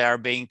believe they are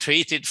being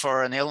treated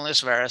for an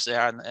illness, whereas they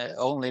are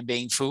only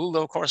being fooled,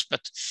 of course.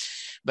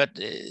 But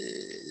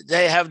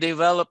they have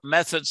developed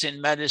methods in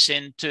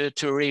medicine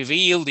to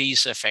reveal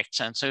these effects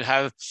and to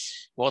have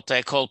what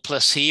they call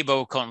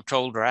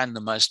placebo-controlled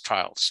randomized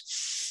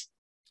trials.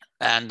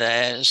 And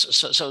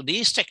so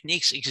these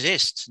techniques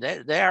exist.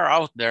 They are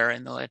out there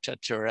in the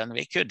literature, and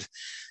we could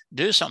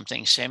do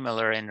something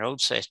similar in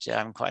road safety.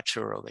 I'm quite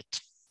sure of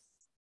it.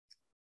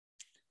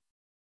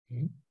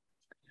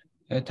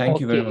 Thank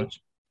you very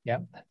much. Yeah,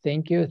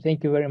 thank you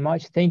very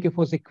much. Thank you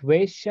for the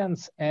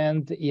questions.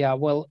 And yeah,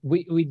 well,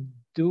 we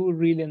do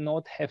really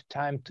not have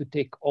time to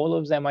take all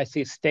of them. I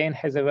see Stein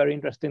has a very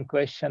interesting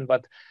question,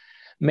 but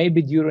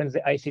maybe during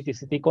the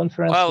ICTCT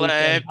conference, well, we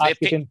can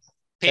ask it in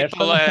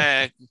people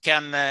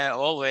can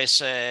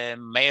always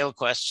mail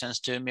questions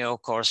to me,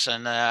 of course,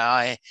 and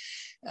I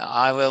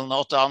will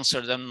not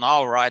answer them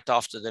now right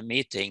after the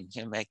meeting,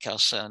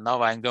 because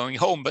now I'm going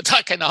home, but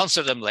I can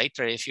answer them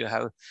later if you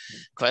have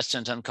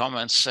questions and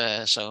comments.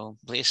 So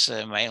please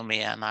mail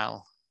me, and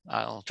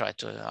I'll try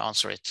to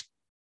answer it.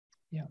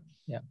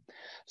 Yeah.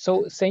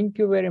 So thank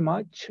you very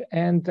much.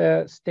 And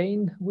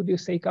Stein, would you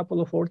say a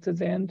couple of words at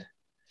the end?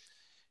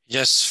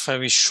 Yes,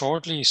 very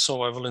shortly.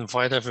 So I will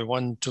invite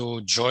everyone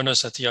to join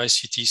us at the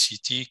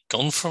ICTCT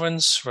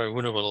conference, where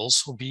Rune will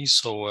also be.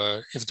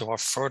 So if there are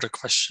further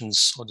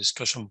questions or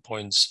discussion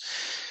points,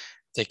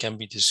 they can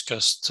be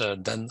discussed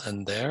then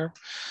and there.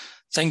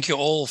 Thank you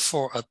all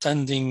for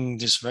attending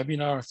this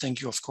webinar.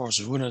 Thank you, of course,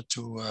 Rune,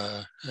 to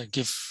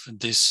give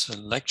this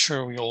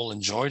lecture. We all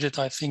enjoyed it,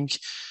 I think.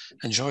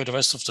 Enjoy the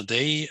rest of the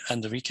day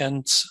and the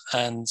weekend,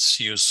 and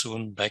see you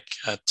soon back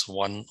at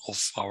one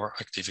of our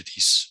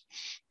activities.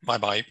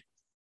 Bye-bye.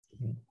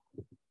 Thank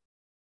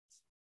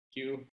you.